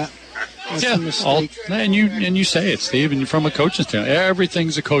knows that. That's a mistake. And you say it, Steve, and from a coaching standpoint,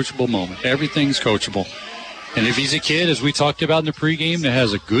 everything's a coachable moment. Everything's coachable. And if he's a kid, as we talked about in the pregame, that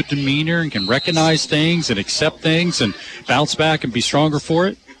has a good demeanor and can recognize things and accept things and bounce back and be stronger for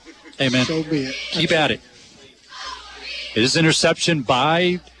it, hey, man, so be it. Keep at it. It is interception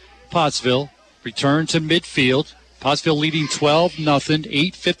by Pottsville. Return to midfield. Pottsville leading 12-0.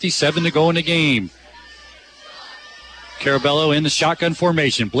 8:57 to go in the game. Carabello in the shotgun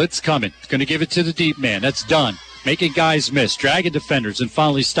formation. Blitz coming. Going to give it to the deep man. That's done. Making guys miss. Dragging defenders. And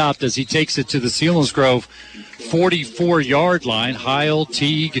finally stopped as he takes it to the Selinsgrove 44-yard line. Heil,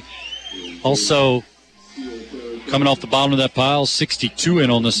 Teague, also coming off the bottom of that pile. 62 in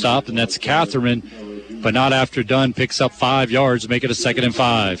on the stop, and that's Catherine. But not after done. Picks up 5 yards. Make it a 2nd and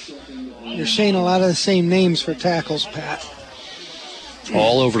 5. You're saying a lot of the same names for tackles, Pat.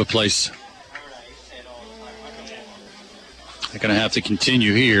 All over the place. They're going to have to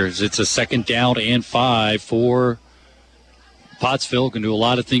continue here as it's a 2nd down and 5 for Pottsville. Can do a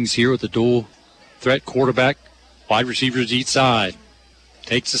lot of things here with the dual threat quarterback. Wide receivers each side.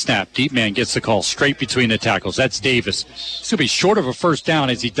 Takes the snap. Deep man gets the call straight between the tackles. That's Davis. It's going to be short of a first down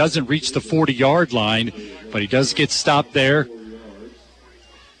as he doesn't reach the 40-yard line, but he does get stopped there.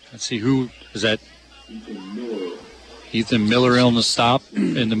 Let's see, who is that? Ethan Miller on the stop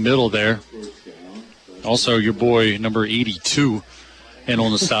in the middle there. Also, your boy, number 82, and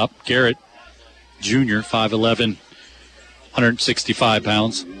on the stop, Garrett Jr., 5'11", 165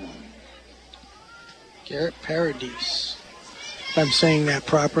 pounds. Garrett Paradis, if I'm saying that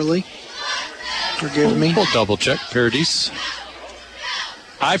properly. Forgive me. We'll double check. Paradis.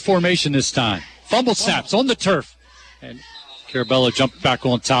 I formation this time. Fumble snaps on the turf. And Carabello jumped back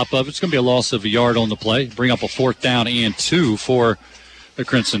on top of it. It's going to be a loss of a yard on the play. Bring up a 4th down and 2 for the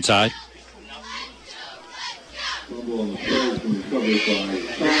Crimson Tide.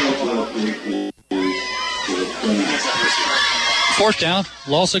 4th down.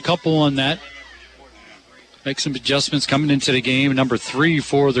 Lost a couple on that. Make some adjustments coming into the game. Number 3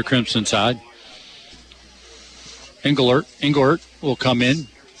 for the Crimson Tide. Englert will come in.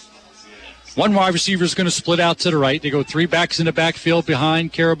 One wide receiver is going to split out to the right. They go 3 backs in the backfield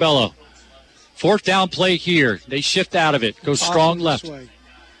behind Carabello. 4th down play here. They shift out of it. Go strong left.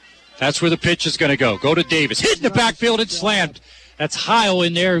 That's where the pitch is going to go. Go to Davis. Hit in the backfield and slammed. That's Heil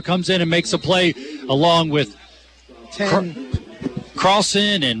in there who comes in and makes a play along with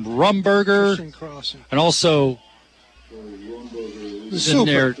Crossan and Rumberger. And also in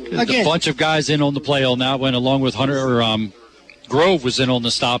there, a bunch of guys in on the play on that one, along with Grove was in on the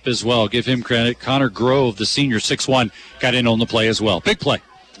stop as well. Give him credit. Connor Grove, the senior, 6'1", got in on the play as well. Big play.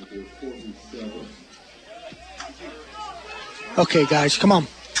 Okay, guys, come on.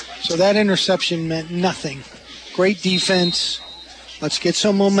 So that interception meant nothing. Great defense. Let's get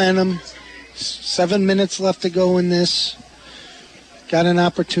some momentum. 7 minutes left to go in this. Got an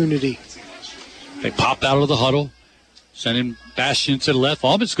opportunity. They pop out of the huddle. Sending Bastion to the left.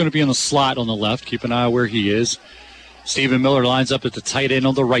 Almost going to be in the slot on the left. Keep an eye where he is. Stephen Miller lines up at the tight end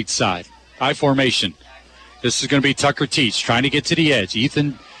on the right side. I formation. This is going to be Tucker Teets trying to get to the edge.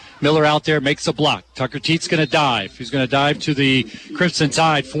 Ethan Miller out there makes a block. Tucker Teets going to dive. He's going to dive to the Crimson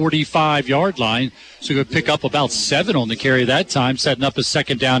Tide 45-yard line. So he's going to pick up about 7 on the carry that time, setting up a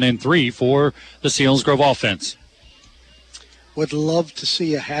 2nd down and 3 for the Selinsgrove offense. Would love to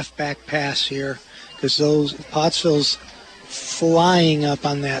see a halfback pass here because those Pottsville's flying up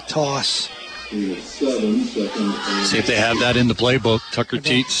on that toss. See if they have that in the playbook. Tucker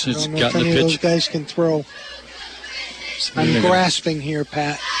Teets has gotten the pitch. Those guys can throw. I'm grasping here,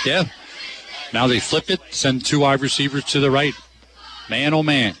 Pat. Yeah. Now they flip it, send 2 wide receivers to the right. Man, oh,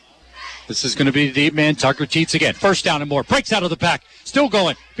 man. This is going to be the deep man. Tucker Teets again. First down and more. Breaks out of the pack. Still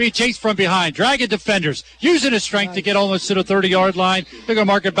going. Being chased from behind. Dragging defenders. Using his strength to get almost to the 30-yard line. They're going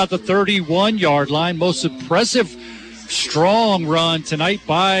to mark it about the 31-yard line. Most impressive, strong run tonight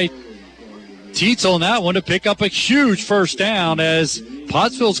by Teets on that one to pick up a huge first down as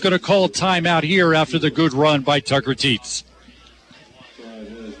Pottsville's going to call timeout here after the good run by Tucker Teets.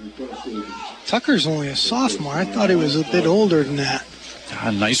 Tucker's only a sophomore. I thought he was a bit older than that.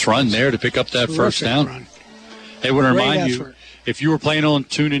 A nice run there to pick up that first down. Run. They would remind you, if you were planning on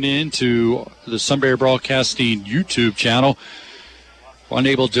tuning in to the Sunbury Broadcasting YouTube channel,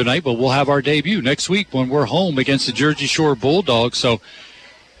 unable tonight, but we'll have our debut next week when we're home against the Jersey Shore Bulldogs. So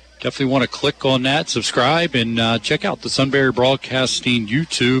definitely want to click on that, subscribe, and check out the Sunbury Broadcasting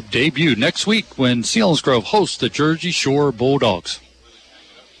YouTube debut next week when Selinsgrove hosts the Jersey Shore Bulldogs.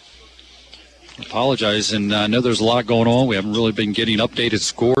 Apologize, and I know there's a lot going on. We haven't really been getting updated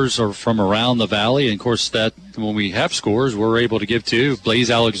scores or from around the valley, and of course that when we have scores we're able to give to you. Blaze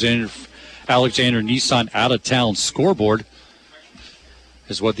Alexander Nissan out of town scoreboard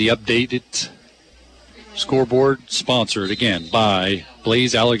is what the updated scoreboard, sponsored again by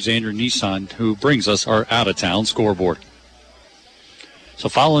Blaze Alexander Nissan, who brings us our out of town scoreboard. So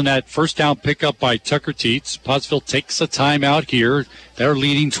following that first down pickup by Tucker Teets, Pottsville takes a timeout here. They're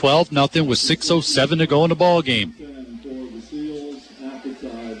leading 12-0 with 6:07 to go in the ball game.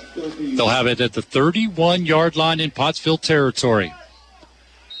 They'll have it at the 31-yard line in Pottsville territory.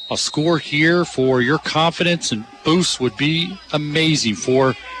 A score here for your confidence and boost would be amazing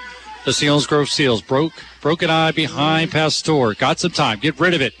for the Selinsgrove Seals. Broken eye behind Pastor. Got some time. Get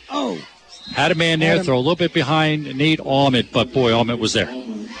rid of it. Oh. Had a man there, throw a little bit behind Nate Almond, but boy, Almond was there.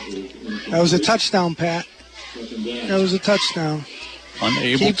 That was a touchdown, Pat. That was a touchdown.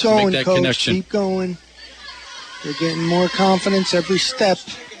 Unable Keep to going, make that Coach. connection. Keep going. They're getting more confidence every step.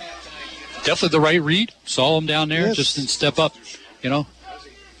 Definitely the right read. Saw him down there, Yes. just didn't step up,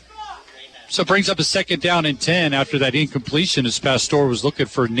 So it brings up a second down and 10 after that incompletion as Pastor was looking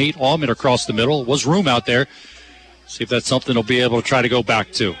for Nate Almond across the middle. Was room out there. See if that's something he'll be able to try to go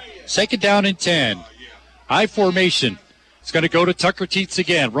back to. Second down and 10. I formation. It's going to go to Tucker Teets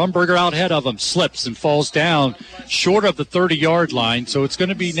again. Rumberger out ahead of him. Slips and falls down short of the 30-yard line. So it's going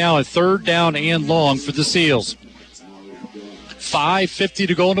to be now a third down and long for the Seals. 5:50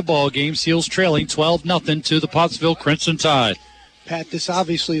 to go in the ball game. Seals trailing 12-0 to the Pottsville Crimson Tide. Pat, this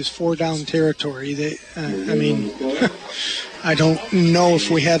obviously is 4-down territory. I don't know if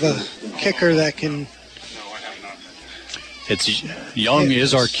we have a kicker that can... It's Young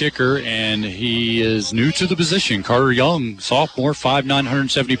is our kicker, and he is new to the position. Carter Young, sophomore, 5'9",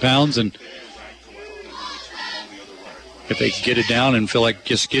 170 pounds, and if they can get it down and feel like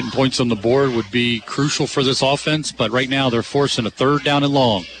just getting points on the board would be crucial for this offense. But right now they're forcing a third down and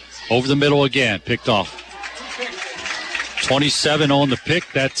long. Over the middle again, picked off. 27 on the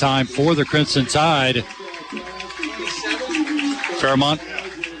pick that time for the Crimson Tide. Fairmont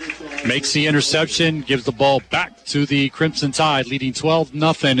makes the interception, gives the ball back to the Crimson Tide, leading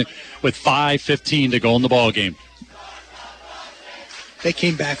 12-0 with 5:15 to go in the ball game. They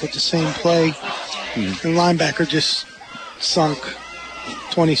came back with the same play. The linebacker just sunk.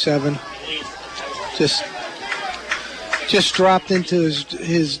 27. Just dropped into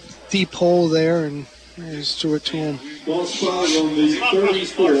his deep hole there and just threw it to him.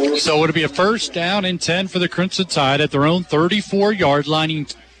 So it'll be a first down and 10 for the Crimson Tide at their own 34-yard line,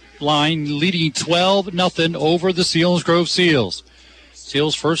 leading 12-0 over the Selinsgrove Seals.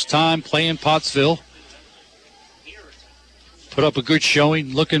 Seals first time playing Pottsville. Put up a good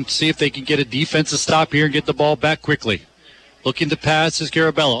showing, looking to see if they can get a defensive stop here and get the ball back quickly. Looking to pass is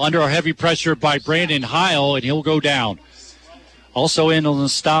Garabello. Under a heavy pressure by Brandon Heil, and he'll go down. Also in on the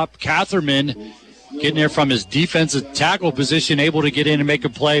stop, Catherman getting there from his defensive tackle position, able to get in and make a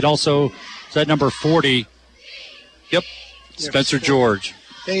play. And also, is that number 40? Yep, Spencer George.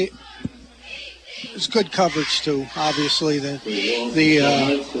 It's good coverage too. Obviously, they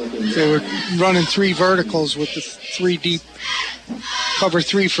were running three verticals with the three deep, cover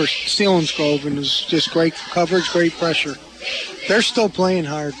three for Selinsgrove, and it was just great coverage, great pressure. They're still playing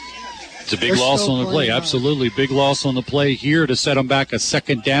hard. It's a big loss on the play. Absolutely, big loss on the play here to set them back a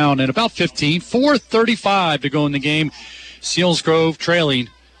second down and about 15. 4:35 to go in the game. Selinsgrove trailing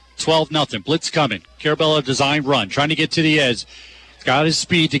 12-0. Blitz coming. Carabello design run, trying to get to the edge. Got his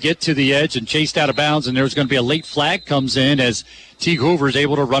speed to get to the edge and chased out of bounds, and there's going to be a late flag comes in as Teague Hoover is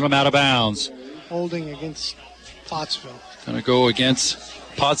able to run him out of bounds. Holding against Pottsville. Going to go against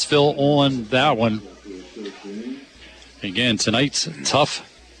Pottsville on that one. Again, tonight's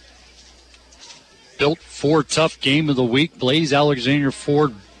Built Ford Tough Game of the Week. Blaze Alexander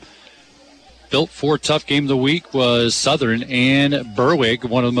Ford Built Ford Tough Game of the Week was Southern and Berwick,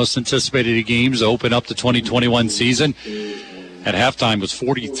 one of the most anticipated games to open up the 2021 season. At halftime was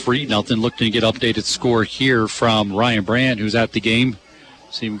 43-0. Looking to get updated score here from Ryan Brandt, who's at the game.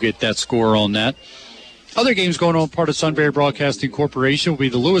 See if we get that score on that. Other games going on, part of Sunbury Broadcasting Corporation, will be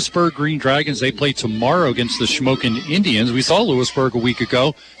the Lewisburg Green Dragons. They play tomorrow against the Shamokin Indians. We saw Lewisburg a week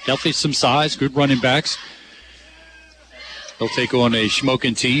ago. Definitely some size, good running backs. They'll take on a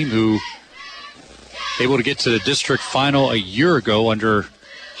Shamokin team who able to get to the district final a year ago under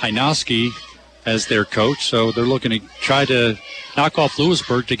Hynoski as their coach. So they're looking to try to knock off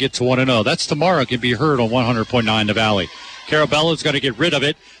Lewisburg to get to 1-0. That's tomorrow. It can be heard on 100.9 The Valley. Carabella's going to get rid of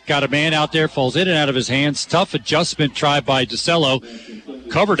it. Got a man out there, falls in and out of his hands. Tough adjustment try by DeCello.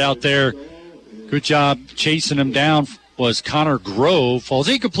 Covered out there. Good job chasing him down was Connor Grove. Falls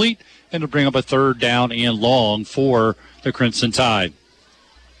incomplete, and to bring up a third down and long for the Crimson Tide.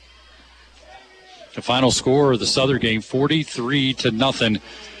 The final score of the Southern game, 43-0,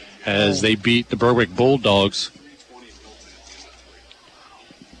 as they beat the Berwick Bulldogs.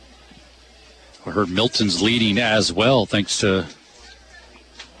 I heard Milton's leading as well, thanks to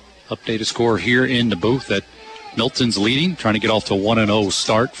updated score here in the booth that Milton's leading, trying to get off to a 1-0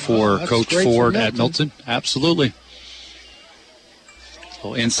 start for Coach Ford at Milton. Absolutely.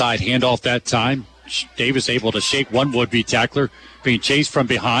 So inside handoff that time. Davis able to shake one would-be tackler, being chased from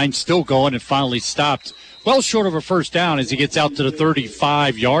behind, still going, and finally stopped well short of a first down as he gets out to the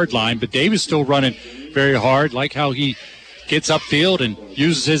 35-yard line. But Davis still running very hard, like how he gets upfield and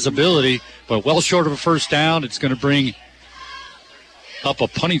uses his ability, but well short of a first down. It's going to bring up a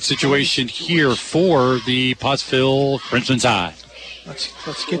punting situation here for the Pottsville Crimson Tide.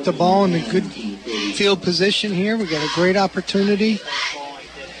 Let's get the ball in a good field position here. We got a great opportunity.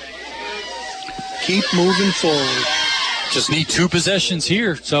 Keep moving forward. Just need 2 possessions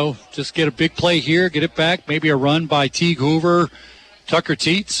here, so just get a big play here, get it back, maybe a run by Teague Hoover, Tucker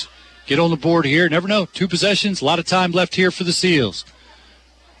Teets. Get on the board here. Never know. 2 possessions, a lot of time left here for the Seals.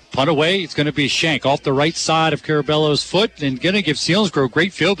 Punt away. It's going to be Shank off the right side of Carabello's foot and going to give Selinsgrove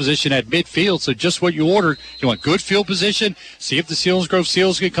great field position at midfield. So just what you ordered. You want good field position. See if the Selinsgrove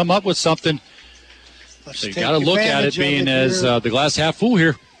Seals can come up with something. So you got to look at it being as the glass half full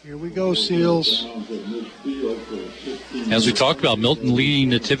here. Here we go, Seals. As we talked about, Milton leading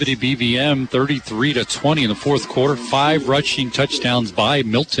Nativity BVM 33-20 in the fourth quarter. 5 rushing touchdowns by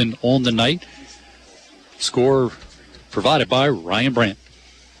Milton on the night. Score provided by Ryan Brandt.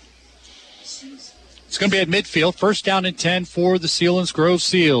 It's going to be at midfield. First down and 10 for the Selinsgrove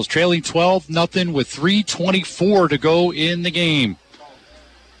Seals. Trailing 12-0 with 3:24 to go in the game.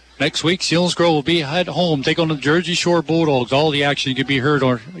 Next week, Selinsgrove will be at home. Take on the Jersey Shore Bulldogs. All the action can be heard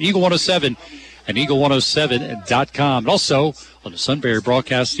on Eagle 107 and Eagle107.com. And also on the Sunbury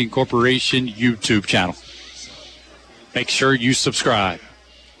Broadcasting Corporation YouTube channel. Make sure you subscribe.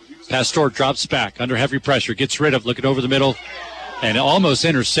 Pastor drops back under heavy pressure. Gets rid of, looking over the middle. And almost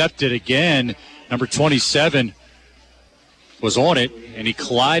intercepted again. Number 27 was on it, and he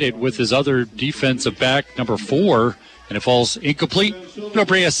collided with his other defensive back, number 4, and it falls incomplete. It'll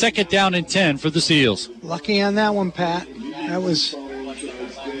bring a second down and 10 for the Seals. Lucky on that one, Pat. That was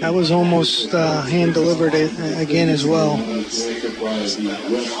almost hand-delivered again as well.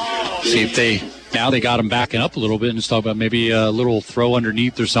 See if now they got him backing up a little bit and just talk about maybe a little throw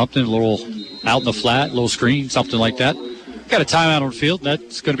underneath or something, a little out in the flat, a little screen, something like that. Got a timeout on the field.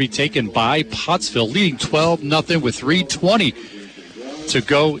 That's going to be taken by Pottsville, leading 12-0 with 3:20 to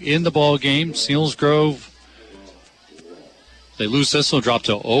go in the ball game. Selinsgrove, they lose this, they'll drop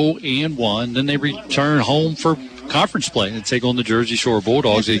to 0-1. Then they return home for conference play and take on the Jersey Shore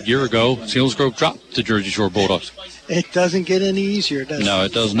Bulldogs. A year ago, Selinsgrove dropped to Jersey Shore Bulldogs. It doesn't get any easier, does it? No,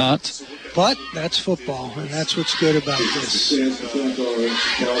 it does not. But that's football, and that's what's good about this.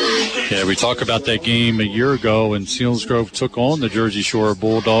 Yeah, we talked about that game a year ago, and Selinsgrove took on the Jersey Shore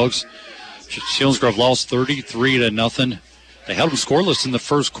Bulldogs. Selinsgrove lost 33-0. They held them scoreless in the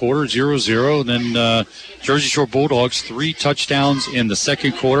first quarter, 0-0. And then Jersey Shore Bulldogs, 3 touchdowns in the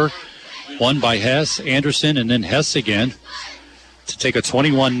second quarter. One by Hess, Anderson, and then Hess again to take a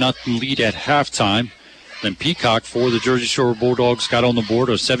 21-0 lead at halftime. Then Peacock for the Jersey Shore Bulldogs got on the board,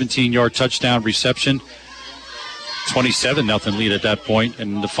 a 17-yard touchdown reception. 27-0 lead at that point.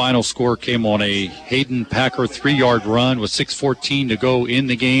 And the final score came on a Hayden Packer 3-yard run with 6:14 to go in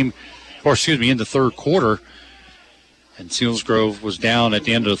the game, in the third quarter. And Selinsgrove was down at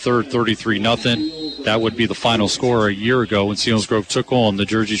the end of the third, 33-0. That would be the final score a year ago when Selinsgrove took on the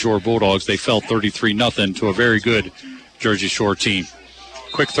Jersey Shore Bulldogs. They fell 33-0 to a very good Jersey Shore team.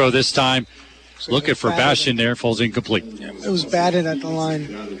 Quick throw this time. Looking for Bastion there. Falls incomplete. It was batted at the line.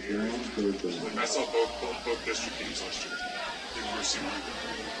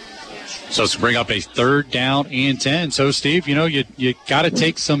 So it's bring up a 3rd down and 10. So, Steve, you got to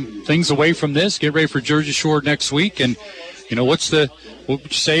take some things away from this. Get ready for Jersey Shore next week. And, what would you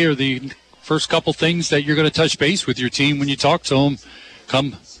say are the first couple things that you're going to touch base with your team when you talk to them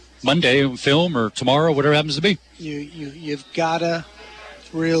come Monday on film or tomorrow, whatever it happens to be? You've got to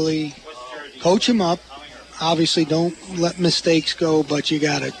really coach them up. Obviously, don't let mistakes go, but you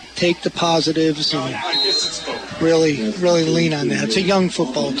got to take the positives and really, really lean on that. It's a young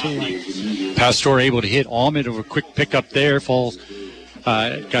football team. Pastor able to hit Ahmed over a quick pickup there. Falls,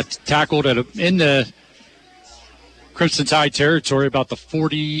 got tackled in the Crimson Tide territory about the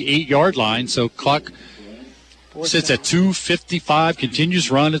 48-yard line. So clock sits at 2:55. Continues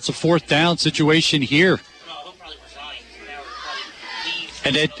run. It's a 4th down situation here.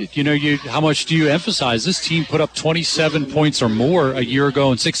 And how much do you emphasize? This team put up 27 points or more a year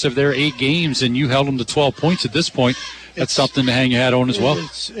ago in 6 of their 8 games, and you held them to 12 points at this point. That's something to hang your hat on as well.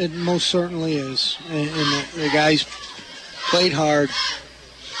 It most certainly is. And the guys played hard.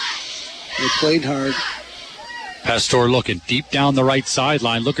 They played hart. Pastor looking deep down the right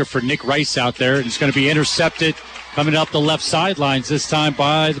sideline, looking for Nick Rice out there, and it's going to be intercepted coming up the left sidelines this time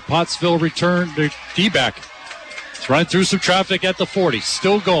by the Pottsville return, the D-back. It's running through some traffic at the 40,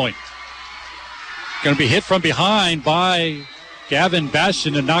 still going. Going to be hit from behind by Gavin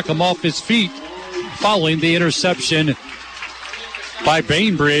Bastion to knock him off his feet following the interception by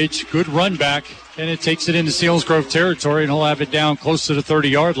Bainbridge. Good run back, and it takes it into Selinsgrove territory, and he'll have it down close to the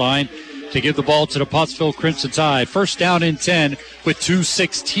 30-yard line to give the ball to the Pottsville Crimson Tide. First down and 10 with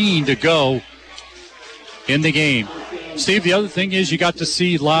 2:16 to go in the game. Steve, the other thing is you got to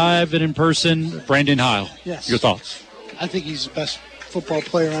see live and in person Brandon Heil. Yes. Your thoughts? I think he's the best football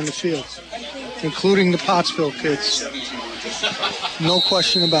player on the field, including the Pottsville kids. No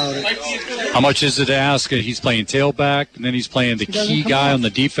question about it. How much is it to ask? He's playing tailback, and then he's playing the key guy on the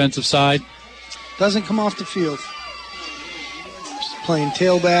defensive side. Doesn't come off the field. He's playing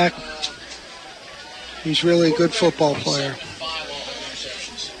tailback. He's really a good football player.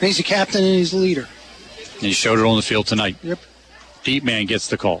 And he's a captain and he's a leader. And he showed it on the field tonight. Yep. Deep man gets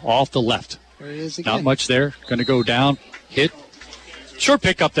the call off the left. There he is again. Not much there. Going to go down. Hit. Short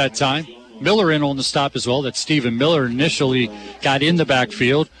pickup that time. Miller in on the stop as well. That's Stephen Miller initially got in the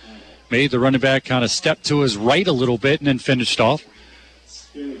backfield. Made the running back kind of step to his right a little bit and then finished off.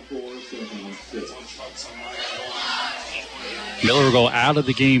 Miller will go out of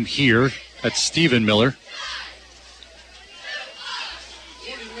the game here. That's Stephen Miller.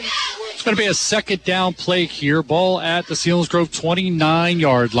 It's going to be a second down play here. Ball at the Selinsgrove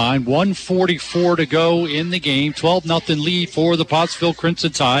 29-yard line. 1:44 to go in the game. 12-0 lead for the Pottsville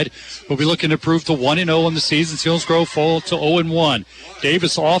Crimson Tide. We'll be looking to improve to 1-0 in the season. Selinsgrove fall to 0-1.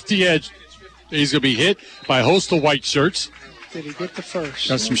 Davis off the edge. He's going to be hit by a host of white shirts. Did he get the first?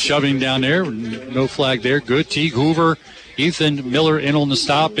 Got some shoving down there. No flag there. Good. Teague Hoover, Ethan Miller in on the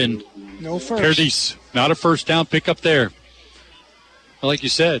stop, and no first. Paradis, not a first down pickup there. Like you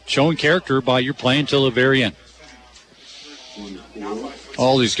said, showing character by your playing till the very end.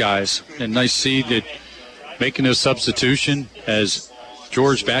 All these guys. And nice to see that making a substitution as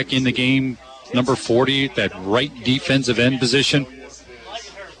George back in the game, number 40, that right defensive end position.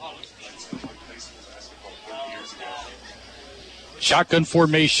 Shotgun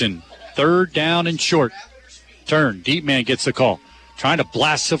formation. Third down and short. Turn. Deep man gets the call. Trying to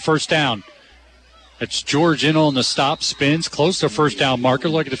blast the first down. It's George in on the stop, spins, close to first down marker.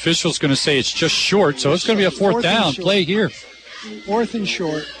 Like the official's going to say it's just short, so it's going to be a fourth down play here. Fourth and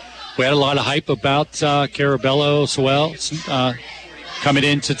short. We had a lot of hype about Carabello as well coming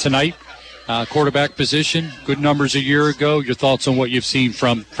into tonight. Quarterback position, good numbers a year ago. Your thoughts on what you've seen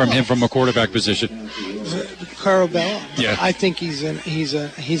from him from a quarterback position? Carabello. Yeah. I think he's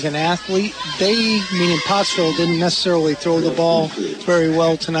an athlete. They, meaning Pottsville, didn't necessarily throw the ball very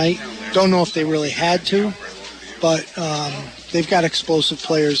well tonight. Don't know if they really had to, but they've got explosive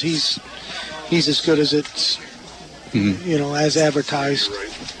players. He's as good as it's, as advertised.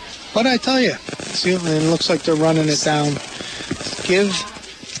 But I tell you, it looks like they're running it down.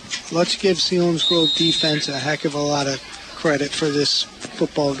 Let's give Selinsgrove defense a heck of a lot of credit for this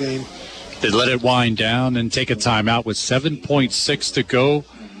football game. They let it wind down and take a timeout with 7.6 to go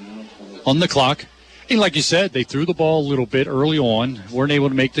on the clock. And like you said, they threw the ball a little bit early on, weren't able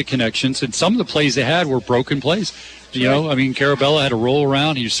to make the connections, and some of the plays they had were broken plays. Carabella had a roll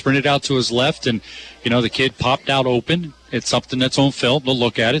around. He sprinted out to his left, and, the kid popped out open. It's something that's on film. They'll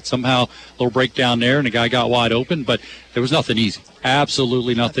look at it. Somehow, a little breakdown there, and the guy got wide open, but there was nothing easy.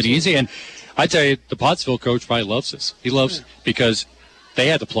 Absolutely nothing easy. And I tell you, the Pottsville coach probably loves this. He loves it because they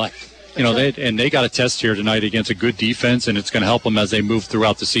had to play. They got a test here tonight against a good defense, and it's going to help them as they move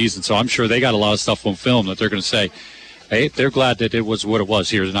throughout the season. So I'm sure they got a lot of stuff on film that they're going to say, hey, they're glad that it was what it was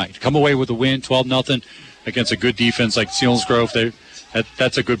here tonight. Come away with a win, 12-0 against a good defense like Selinsgrove.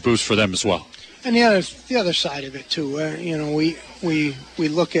 That's a good boost for them as well. And the other side of it too, we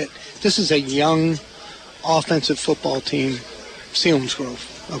look at this is a young offensive football team, Selinsgrove.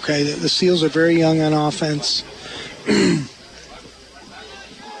 Okay, the Seals are very young on offense.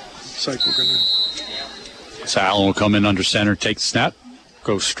 It's like we're gonna. So Allen will come in under center, take the snap,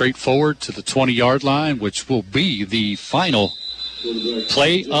 go straight forward to the 20-yard line, which will be the final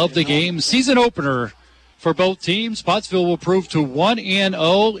play of the game. Season opener for both teams. Pottsville will prove to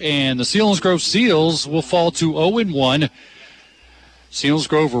 1-0, and the Selinsgrove Seals will fall to 0-1.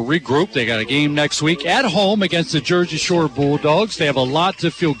 Selinsgrove will regroup. They got a game next week at home against the Jersey Shore Bulldogs. They have a lot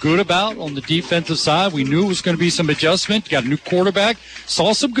to feel good about on the defensive side. We knew it was going to be some adjustment. Got a new quarterback.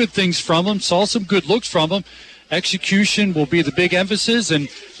 Saw some good things from him. Saw some good looks from him. Execution will be the big emphasis, and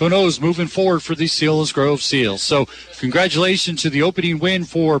who knows, moving forward for the Selinsgrove Seals. So congratulations to the opening win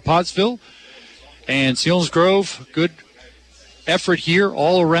for Pottsville. And Selinsgrove, good effort here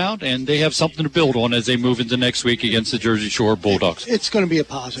all around, and they have something to build on as they move into next week against the Jersey Shore Bulldogs. It's going to be a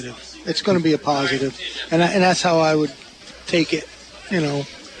positive. It's going to be a positive, and that's how I would take it.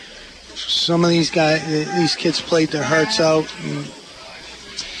 Some of these kids played their hearts out, and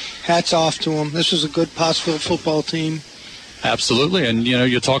hats off to them. This was a good Pottsville football team. Absolutely, and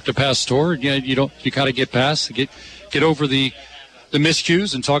you talk to Pastor. You got to get past, get over the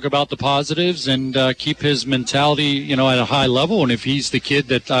miscues and talk about the positives and keep his mentality, at a high level. And if he's the kid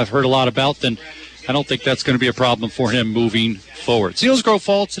that I've heard a lot about, then I don't think that's going to be a problem for him moving forward. Selinsgrove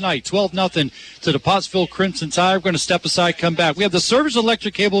fall tonight, 12-0 to the Pottsville Crimson Tide. We're going to step aside, come back. We have the Service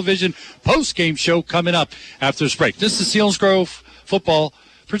Electric Cablevision post-game show coming up after this break. This is Selinsgrove football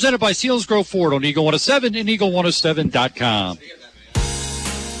presented by Selinsgrove Ford on Eagle 107 and Eagle107.com.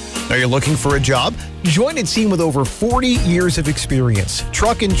 Are you looking for a job? Join a team with over 40 years of experience.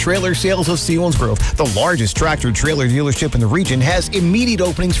 Truck and Trailer Sales of Selinsgrove, the largest tractor-trailer dealership in the region, has immediate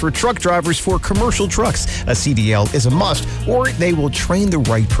openings for truck drivers for commercial trucks. A CDL is a must, or they will train the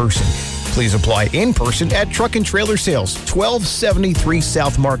right person. Please apply in person at Truck and Trailer Sales, 1273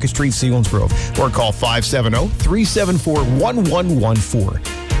 South Market Street, Selinsgrove, or call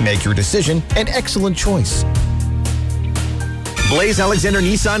 570-374-1114. Make your decision an excellent choice. Blaze Alexander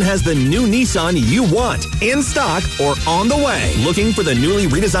Nissan has the new Nissan you want, in stock or on the way. Looking for the newly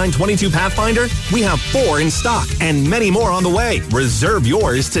redesigned 22 Pathfinder? We have 4 in stock and many more on the way. Reserve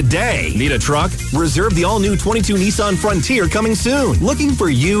yours today. Need a truck? Reserve the all-new 22 Nissan Frontier coming soon. Looking for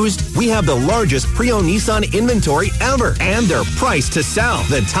used? We have the largest pre-owned Nissan inventory ever, and they're priced to sell.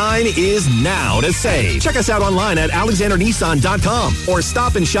 The time is now to save. Check us out online at alexandernissan.com or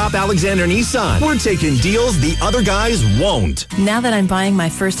stop and shop Alexander Nissan. We're taking deals the other guys won't. Now that I'm buying my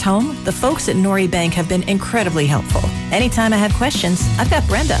first home, the folks at Nori Bank have been incredibly helpful. Anytime I have questions, I've got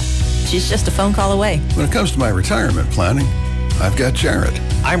Brenda. She's just a phone call away. When it comes to my retirement planning, I've got Jared.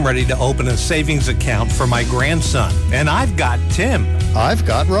 I'm ready to open a savings account for my grandson. And I've got Tim. I've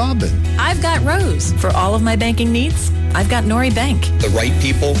got Robin. I've got Rose. For all of my banking needs, I've got Nori Bank. The right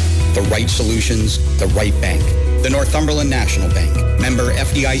people, the right solutions, the right bank. The Northumberland National Bank. Member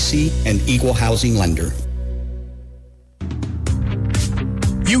FDIC and equal housing lender.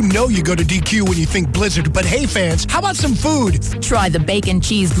 You know you go to DQ when you think Blizzard, but hey fans, how about some food? Try the Bacon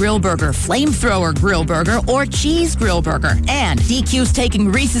Cheese Grill Burger, Flamethrower Grill Burger, or Cheese Grill Burger. And DQ's taking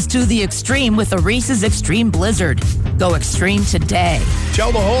Reese's to the extreme with the Reese's Extreme Blizzard. Go extreme today.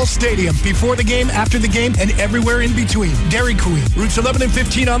 Tell the whole stadium before the game, after the game, and everywhere in between. Dairy Queen, routes 11 and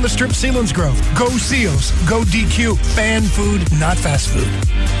 15 on the Strip, Selinsgrove. Go Seals. Go DQ. Fan food, not fast food.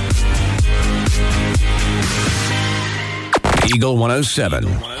 Eagle 107.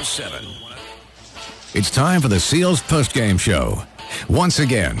 It's time for the Seals postgame show. Once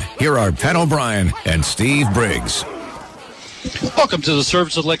again, here are Pat O'Brien and Steve Briggs. Welcome to the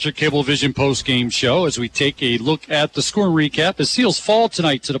Service Electric Cablevision postgame show as we take a look at the score recap. The Seals fall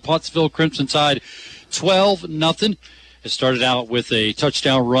tonight to the Pottsville Crimson Tide 12-0. It started out with a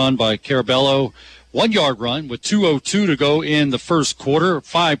touchdown run by Carabello. 1-yard run with 2:02 to go in the first quarter.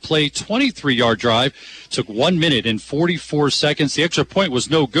 5-play, 23-yard drive. Took 1 minute and 44 seconds. The extra point was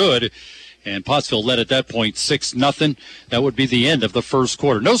no good. And Pottsville led at that point 6-0. That would be the end of the first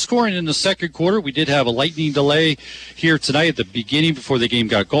quarter. No scoring in the second quarter. We did have a lightning delay here tonight at the beginning before the game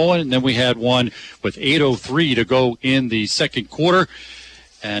got going. And then we had one with 8:03 to go in the second quarter.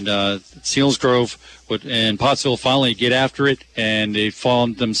 And Selinsgrove and Pottsville finally get after it, and they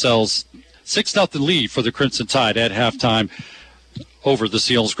found themselves 6-0 lead for the Crimson Tide at halftime over the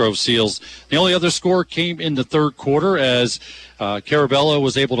Selinsgrove Seals. The only other score came in the third quarter as Carabello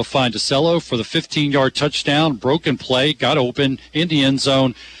was able to find DeCello for the 15-yard touchdown. Broken play, got open in the end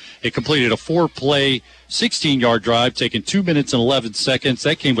zone. It completed a 4-play, 16-yard drive, taking 2 minutes and 11 seconds.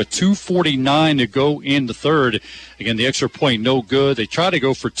 That came with 2:49 to go in the third. Again, the extra point, no good. They tried to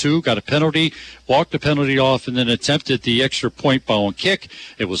go for 2, got a penalty, walked the penalty off, and then attempted the extra point ball kick.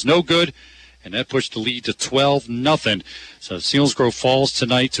 It was no good, and that pushed the lead to 12-0. So Selinsgrove falls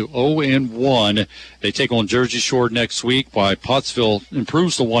tonight to 0-1. They take on Jersey Shore next week, while Pottsville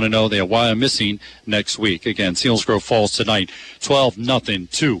improves to 1-0. They have Wyomissing next week. Again, Selinsgrove falls tonight 12-0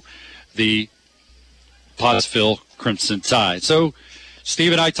 to the Pottsville Crimson Tide. So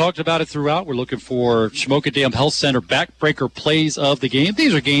Steve and I talked about it throughout. We're looking for Shamokin Dam Health Center backbreaker plays of the game.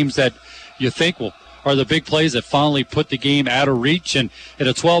 These are games that you think are the big plays that finally put the game out of reach. And in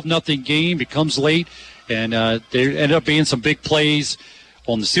a 12-0 game, it comes late, and there end up being some big plays.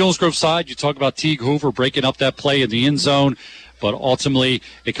 On the Selinsgrove side, you talk about Teague Hoover breaking up that play in the end zone, but ultimately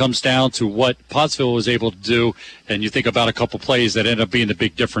it comes down to what Pottsville was able to do, and you think about a couple plays that end up being the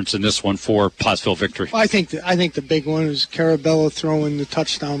big difference in this one for Pottsville victory. Well, I think the big one is Carabello throwing the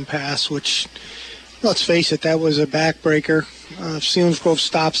touchdown pass, which, let's face it, that was a backbreaker. If Selinsgrove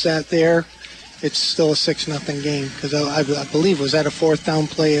stops that there, it's still a 6-0 game, because I believe was that a 4th down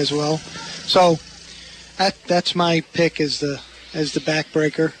play as well. So that's my pick as the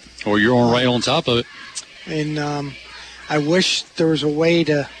backbreaker. Or you're on right on top of it. And I wish there was a way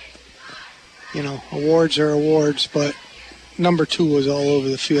to, awards are awards, but number 2 was all over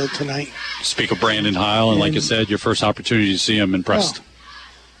the field tonight. Speak of Brandon Heil, and like I said, your first opportunity to see him impressed. Oh,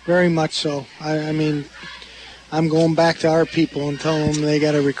 very much so. I mean, I'm going back to our people and telling them they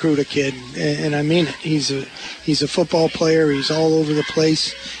got to recruit a kid, and I mean it. He's a football player. He's all over the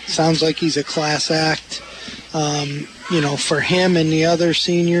place. Sounds like he's a class act. For him and the other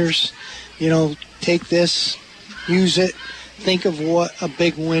seniors, take this, use it. Think of what a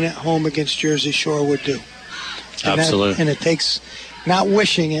big win at home against Jersey Shore would do. Absolutely. And it takes not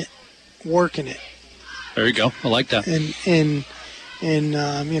wishing it, working it. There you go. I like that.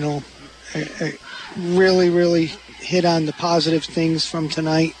 I really, really hit on the positive things from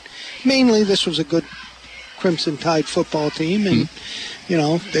tonight. Mainly, this was a good Crimson Tide football team, and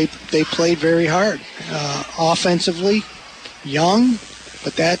they played very hard. Offensively, young,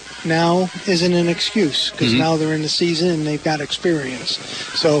 but that now isn't an excuse, because now they're in the season and they've got experience.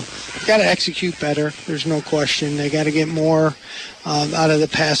 So, got to execute better. There's no question. They got to get more out of the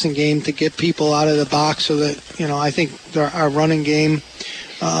passing game to get people out of the box, so that I think our running game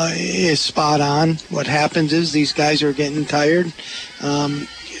is spot on. What happens is these guys are getting tired.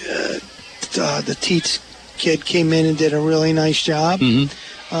 The Teats kid came in and did a really nice job.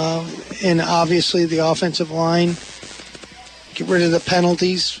 And obviously the offensive line, get rid of the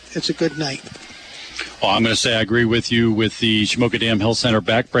penalties. It's a good night. Well, I'm going to say I agree with you with the Shamokin Dam Health Center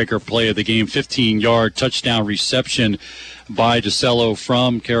backbreaker play of the game. 15-yard touchdown reception by DeCello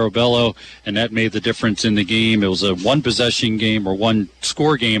from Carabello, and that made the difference in the game. It was a one-possession game or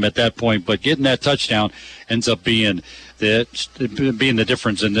one-score game at that point, but getting that touchdown ends up being the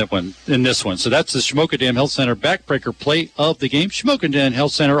difference in that one, in this one. So that's the Shamokin Dam Health Center backbreaker play of the game. Shamokin Dam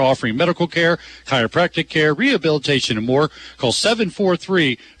Health Center offering medical care, chiropractic care, rehabilitation, and more. Call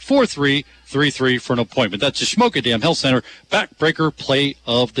 743-4333 for an appointment. That's the Shamokin Dam Health Center backbreaker play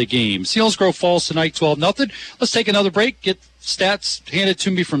of the game. Selinsgrove falls tonight 12-0. Let's take another break. Get stats handed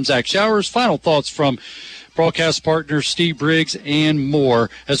to me from Zach Showers. Final thoughts from broadcast partner Steve Briggs, and more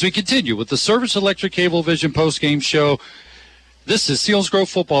as we continue with the Service Electric Cablevision postgame show. This is Selinsgrove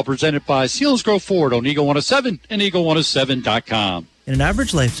football presented by Selinsgrove Ford on Eagle 107 and Eagle107.com. In an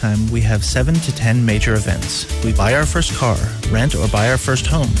average lifetime, we have 7 to 10 major events. We buy our first car, rent or buy our first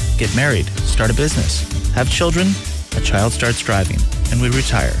home, get married, start a business, have children, a child starts driving, and we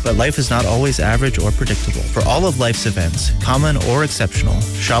retire. But life is not always average or predictable. For all of life's events, common or exceptional,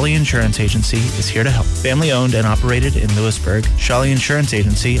 Shawley Insurance Agency is here to help. Family owned and operated in Lewisburg, Shawley Insurance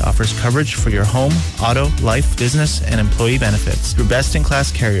Agency offers coverage for your home, auto, life, business, and employee benefits through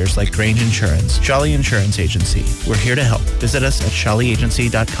best-in-class carriers like Grange Insurance. Shawley Insurance Agency. We're here to help. Visit us at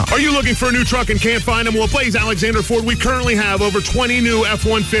shawleyagency.com. Are you looking for a new truck and can't find them? Well, at Blaze Alexander Ford, we currently have over 20 new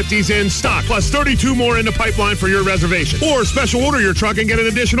F-150s in stock, plus 32 more in the pipeline for your reservation. Or special order your truck and get an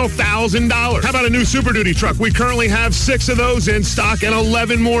additional $1,000. How about a new Super Duty truck? We currently have 6 of those in stock and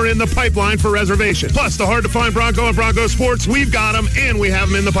 11 more in the pipeline for reservation. Plus, the hard-to-find Bronco and Bronco Sports, we've got them, and we have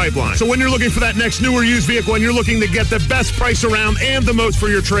them in the pipeline. So when you're looking for that next newer used vehicle and you're looking to get the best price around and the most for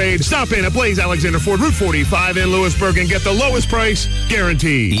your trade, stop in at Blaze Alexander Ford, Route 45 in Lewisburg, and get the lowest price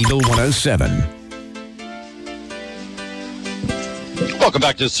guaranteed. Eagle 107. Welcome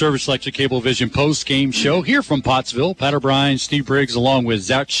back to the Service Electric Cablevision post-game show here from Pottsville. Pat O'Brien, Steve Briggs, along with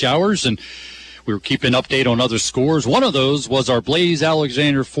Zach Showers, and we were keeping an update on other scores. One of those was our Blaze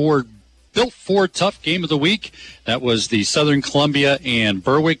Alexander Ford Built Ford Tough Game of the Week. That was the Southern Columbia and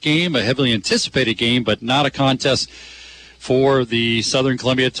Berwick game, a heavily anticipated game, but not a contest for the Southern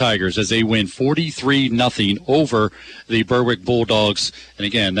Columbia Tigers as they win 43-0 over the Berwick Bulldogs. And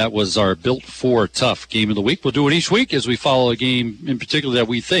again, that was our Built Ford Tough Game of the Week. We'll do it each week as we follow a game in particular that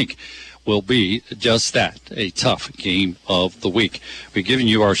we think will be just that, a tough game of the week. We've given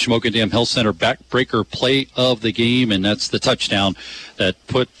you our Shamokin Dam Health Center backbreaker play of the game, and that's the touchdown that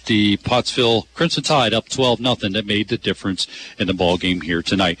put the Pottsville Crimson Tide up 12-0 that made the difference in the ball game here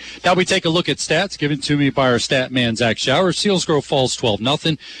tonight. Now we take a look at stats given to me by our stat man, Zach Showers. Selinsgrove falls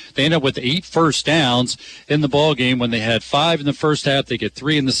 12-0. They end up with 8 first downs in the ball game. When they had 5 in the first half, they get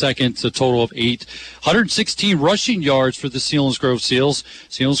 3 in the second, so a total of 8. 116 rushing yards for the Selinsgrove Seals.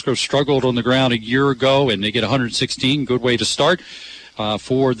 Selinsgrove struggled on the ground a year ago, and they get 116. Good way to start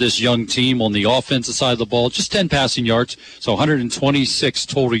for this young team on the offensive side of the ball. Just 10 passing yards, so 126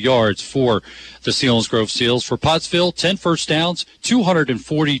 total yards for the Selinsgrove Seals. For Pottsville, 10 first downs,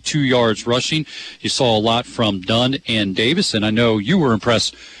 242 yards rushing. You saw a lot from Dunn and Davis, and I know you were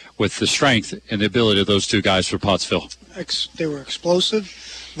impressed with the strength and the ability of those two guys for Pottsville. They were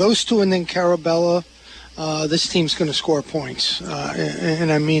explosive. Those two, and then Carabella. This team's going to score points,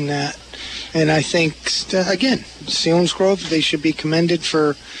 and I mean that. And I think, again, Selinsgrove, they should be commended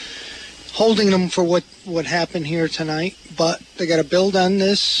for holding them for what happened here tonight. But they got to build on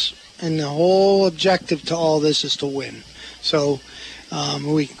this, and the whole objective to all this is to win. So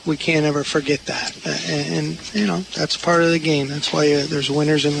we can't ever forget that. And you know, that's part of the game. That's why there's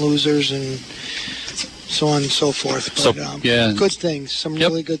winners and losers and so on and so forth. But, good things, some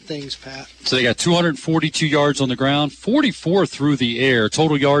really good things, Pat. So they got 242 yards on the ground, 44 through the air.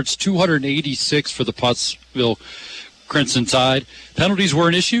 Total yards, 286 for the Pottsville Crimson Tide. Penalties were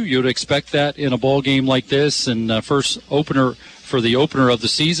an issue. You would expect that in a ball game like this. And first opener for the opener of the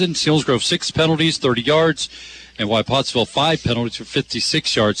season, Selinsgrove 6 penalties, 30 yards. And while Pottsville 5 penalties for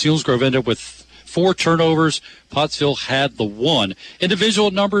 56 yards. Selinsgrove ended up with 4 turnovers. Pottsville had the 1. Individual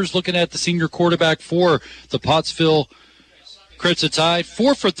numbers, looking at the senior quarterback for the Pottsville Crimson Tide,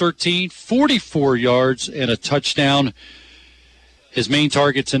 4 for 13, 44 yards, and a touchdown. His main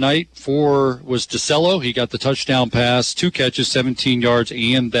target tonight was DeCello. He got the touchdown pass, 2 catches, 17 yards,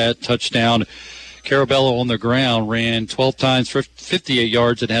 and that touchdown. Carabello on the ground ran 12 times for 58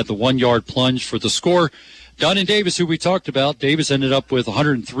 yards and had the 1-yard plunge for the score. Dunn and Davis, who we talked about, Davis ended up with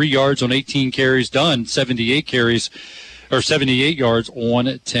 103 yards on 18 carries. Dunn, 78 yards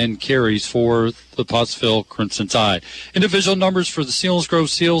on 10 carries for the Pottsville Crimson Tide. Individual numbers for the Selinsgrove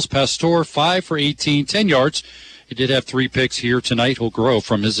Seals, Pastor, 5 for 18, 10 yards. He did have 3 picks here tonight. He'll grow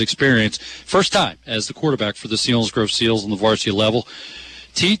from his experience. First time as the quarterback for the Selinsgrove Seals on the varsity level.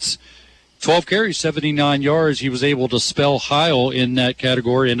 Teets, 12 carries, 79 yards. He was able to spell Heil in that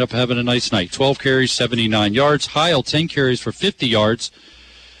category, end up having a nice night. 12 carries, 79 yards. Heil, 10 carries for 50 yards.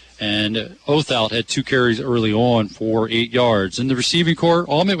 And Othout had 2 carries early on for 8 yards. In the receiving corps,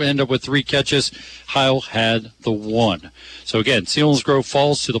 Almond would end up with 3 catches. Heil had the 1. So again, Selinsgrove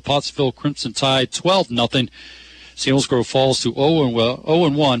falls to the Pottsville Crimson Tide, 12-0. Selinsgrove falls to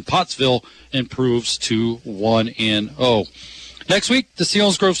 0-1. Pottsville improves to 1-0. Next week, the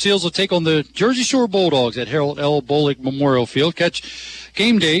Selinsgrove Seals will take on the Jersey Shore Bulldogs at Harold L. Bullock Memorial Field. Catch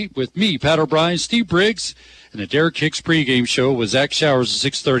game day with me, Pat O'Brien, Steve Briggs, and the Derek Hicks pregame show with Zach Showers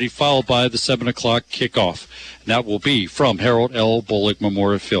at 6:30, followed by the 7 o'clock kickoff. And that will be from Harold L. Bullock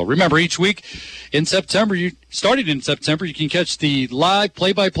Memorial Field. Remember, each week in September, starting in September, you can catch the live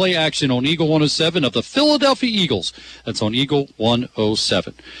play-by-play action on Eagle 107 of the Philadelphia Eagles. That's on Eagle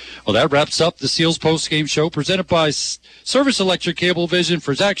 107. Well, that wraps up the Seals postgame show presented by Service Electric Cablevision.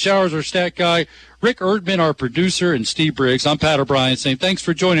 For Zach Showers, our stat guy, Rick Erdman, our producer, and Steve Briggs, I'm Pat O'Brien saying thanks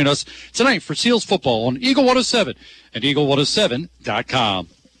for joining us tonight for Seals football on Eagle 107 and Eagle107.com.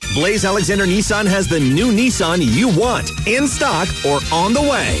 Blaze Alexander Nissan has the new Nissan you want, in stock or on the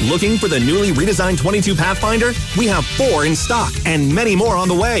way. Looking for the newly redesigned 22 Pathfinder? We have 4 in stock and many more on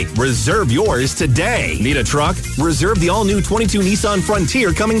the way. Reserve yours today. Need a truck? Reserve the all-new 22 Nissan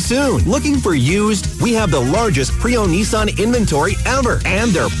Frontier coming soon. Looking for used? We have the largest pre-owned Nissan inventory ever,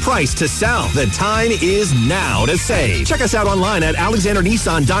 and they're priced to sell. The time is now to save. Check us out online at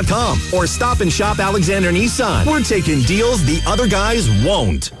alexandernissan.com or stop and shop Alexander Nissan. We're taking deals the other guys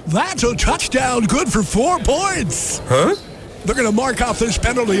won't. That's a touchdown good for 4 points. Huh? They're going to mark off this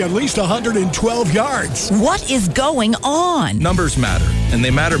penalty at least 112 yards. What is going on? Numbers matter, and they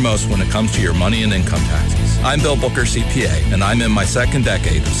matter most when it comes to your money and income taxes. I'm Bill Booker, CPA, and I'm in my 2nd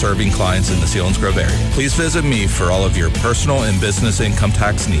decade of serving clients in the Selinsgrove area. Please visit me for all of your personal and business income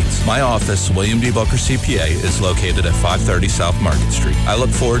tax needs. My office, William D. Booker, CPA, is located at 530 South Market Street. I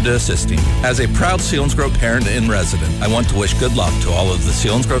look forward to assisting you. As a proud Selinsgrove parent and resident, I want to wish good luck to all of the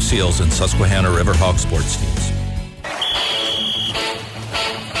Selinsgrove Seals and Susquehanna Riverhawk sports teams.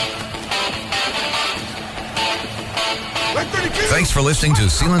 Thanks for listening to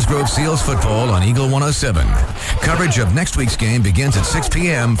Selinsgrove Seals football on Eagle 107. Coverage of next week's game begins at 6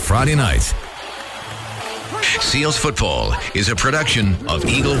 p.m. Friday night. Seals football is a production of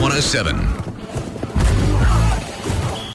Eagle 107.